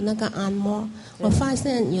facial那个按摩，我发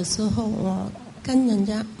现有时候我跟人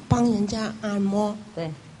家帮人家按摩，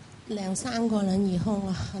对，2-3个人以后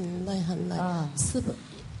我很累，是不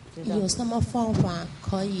有什么方法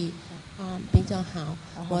可以比较好？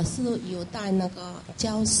我是有戴那个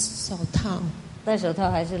胶手套，戴手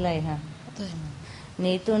套还是累哈？对，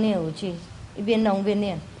你多练武器，一边弄一边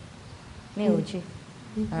练武器，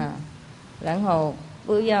然后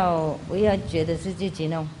不要觉得是自己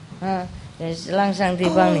弄，让上帝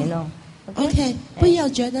帮你弄。OK， 不要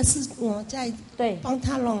觉得是我在帮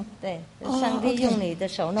他弄。对，上帝用你的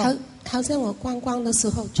手弄。好像我观光的时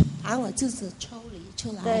候，就把我自己抽离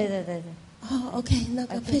出来。对。OK， 那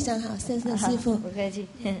个非常好，谢谢师父。不客气，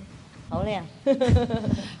好亮，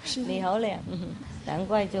你好亮，难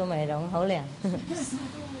怪做美容好亮。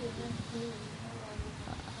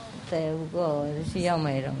对，不过需要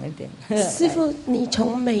美容一点。师父，你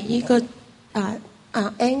从每一个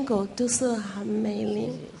angle 都是很美丽。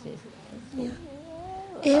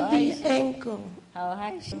Every angle。好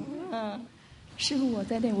害羞。师父，我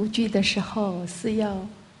在练舞剧的时候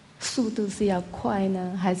速度是要快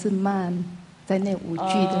呢，还是慢？在练舞剧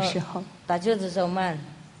的时候，打坐的时候慢。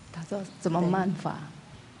打坐怎么慢法？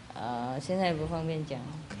现在不方便讲。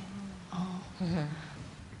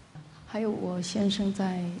还有我先生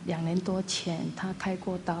在2年多前，他开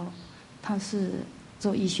过刀，他是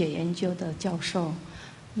做医学研究的教授。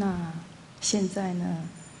那现在呢，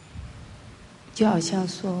就好像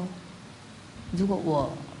说，如果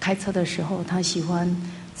我开车的时候，他喜欢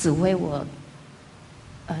指挥我，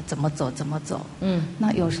怎么走。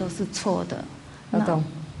那有时候是错的。那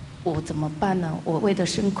我怎么办呢？我为了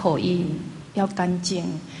生口音要干净，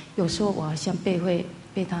有时候我好像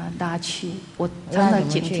被他拉去，我常常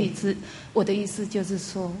警惕我的意思就是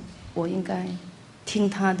说，我应该听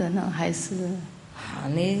他的呢，还是？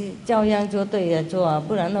你照样做对的做啊，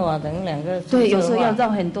不然的话等2个。对，有时候要绕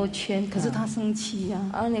很多圈，可是他生气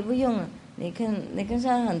呀。你不用，你跟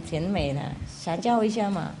他很甜美的，撒娇一下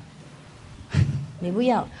嘛。你不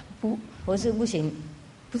要，不是不行，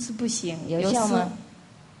不是不行，有效吗？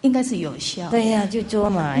应该是有效。对呀，就做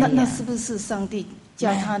嘛。那是不是上帝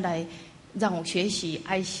叫他来？让我学习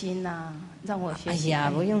爱心呐，让我学习。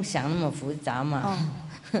不用想那么复杂嘛。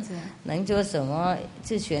能做什么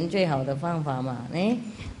是选最好的方法嘛？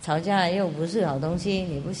吵架又不是好东西，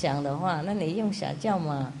你不想的话，那你用撒娇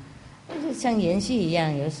嘛，就像演戏一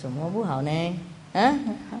样，有什么不好呢？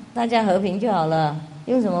大家和平就好了，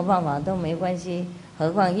用什么办法都没关系。何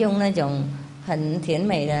况用那种很甜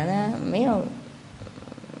美的呢？没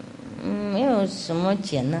有什么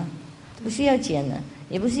剪呢，不需要剪的。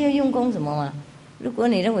也不是要用功什么嘛，如果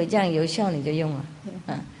你认为这样有效，你就用啊。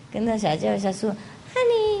跟他撒娇一下说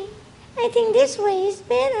 ，Honey, I think this way is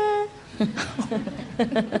better 。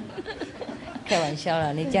开玩笑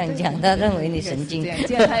了，你这样讲，他认为你神经。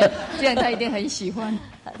这样他一定很喜欢。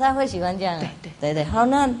他会喜欢这样。对。好，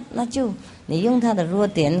那就你用他的弱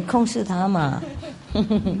点控制他嘛。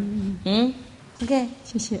OK，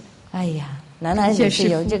 谢谢。哎呀，男孩子是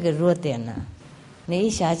有这个弱点的，你一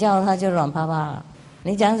撒娇他就软趴趴了。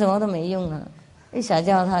你讲什么都没用了，一撒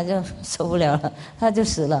娇他就受不了了，他就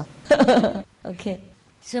死了。OK，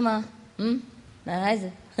 是吗？男孩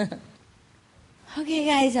子。Okay,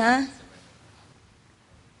 guys,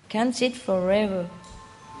 can't sit forever.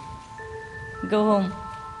 Go home,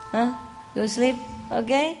 go sleep.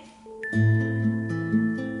 Okay.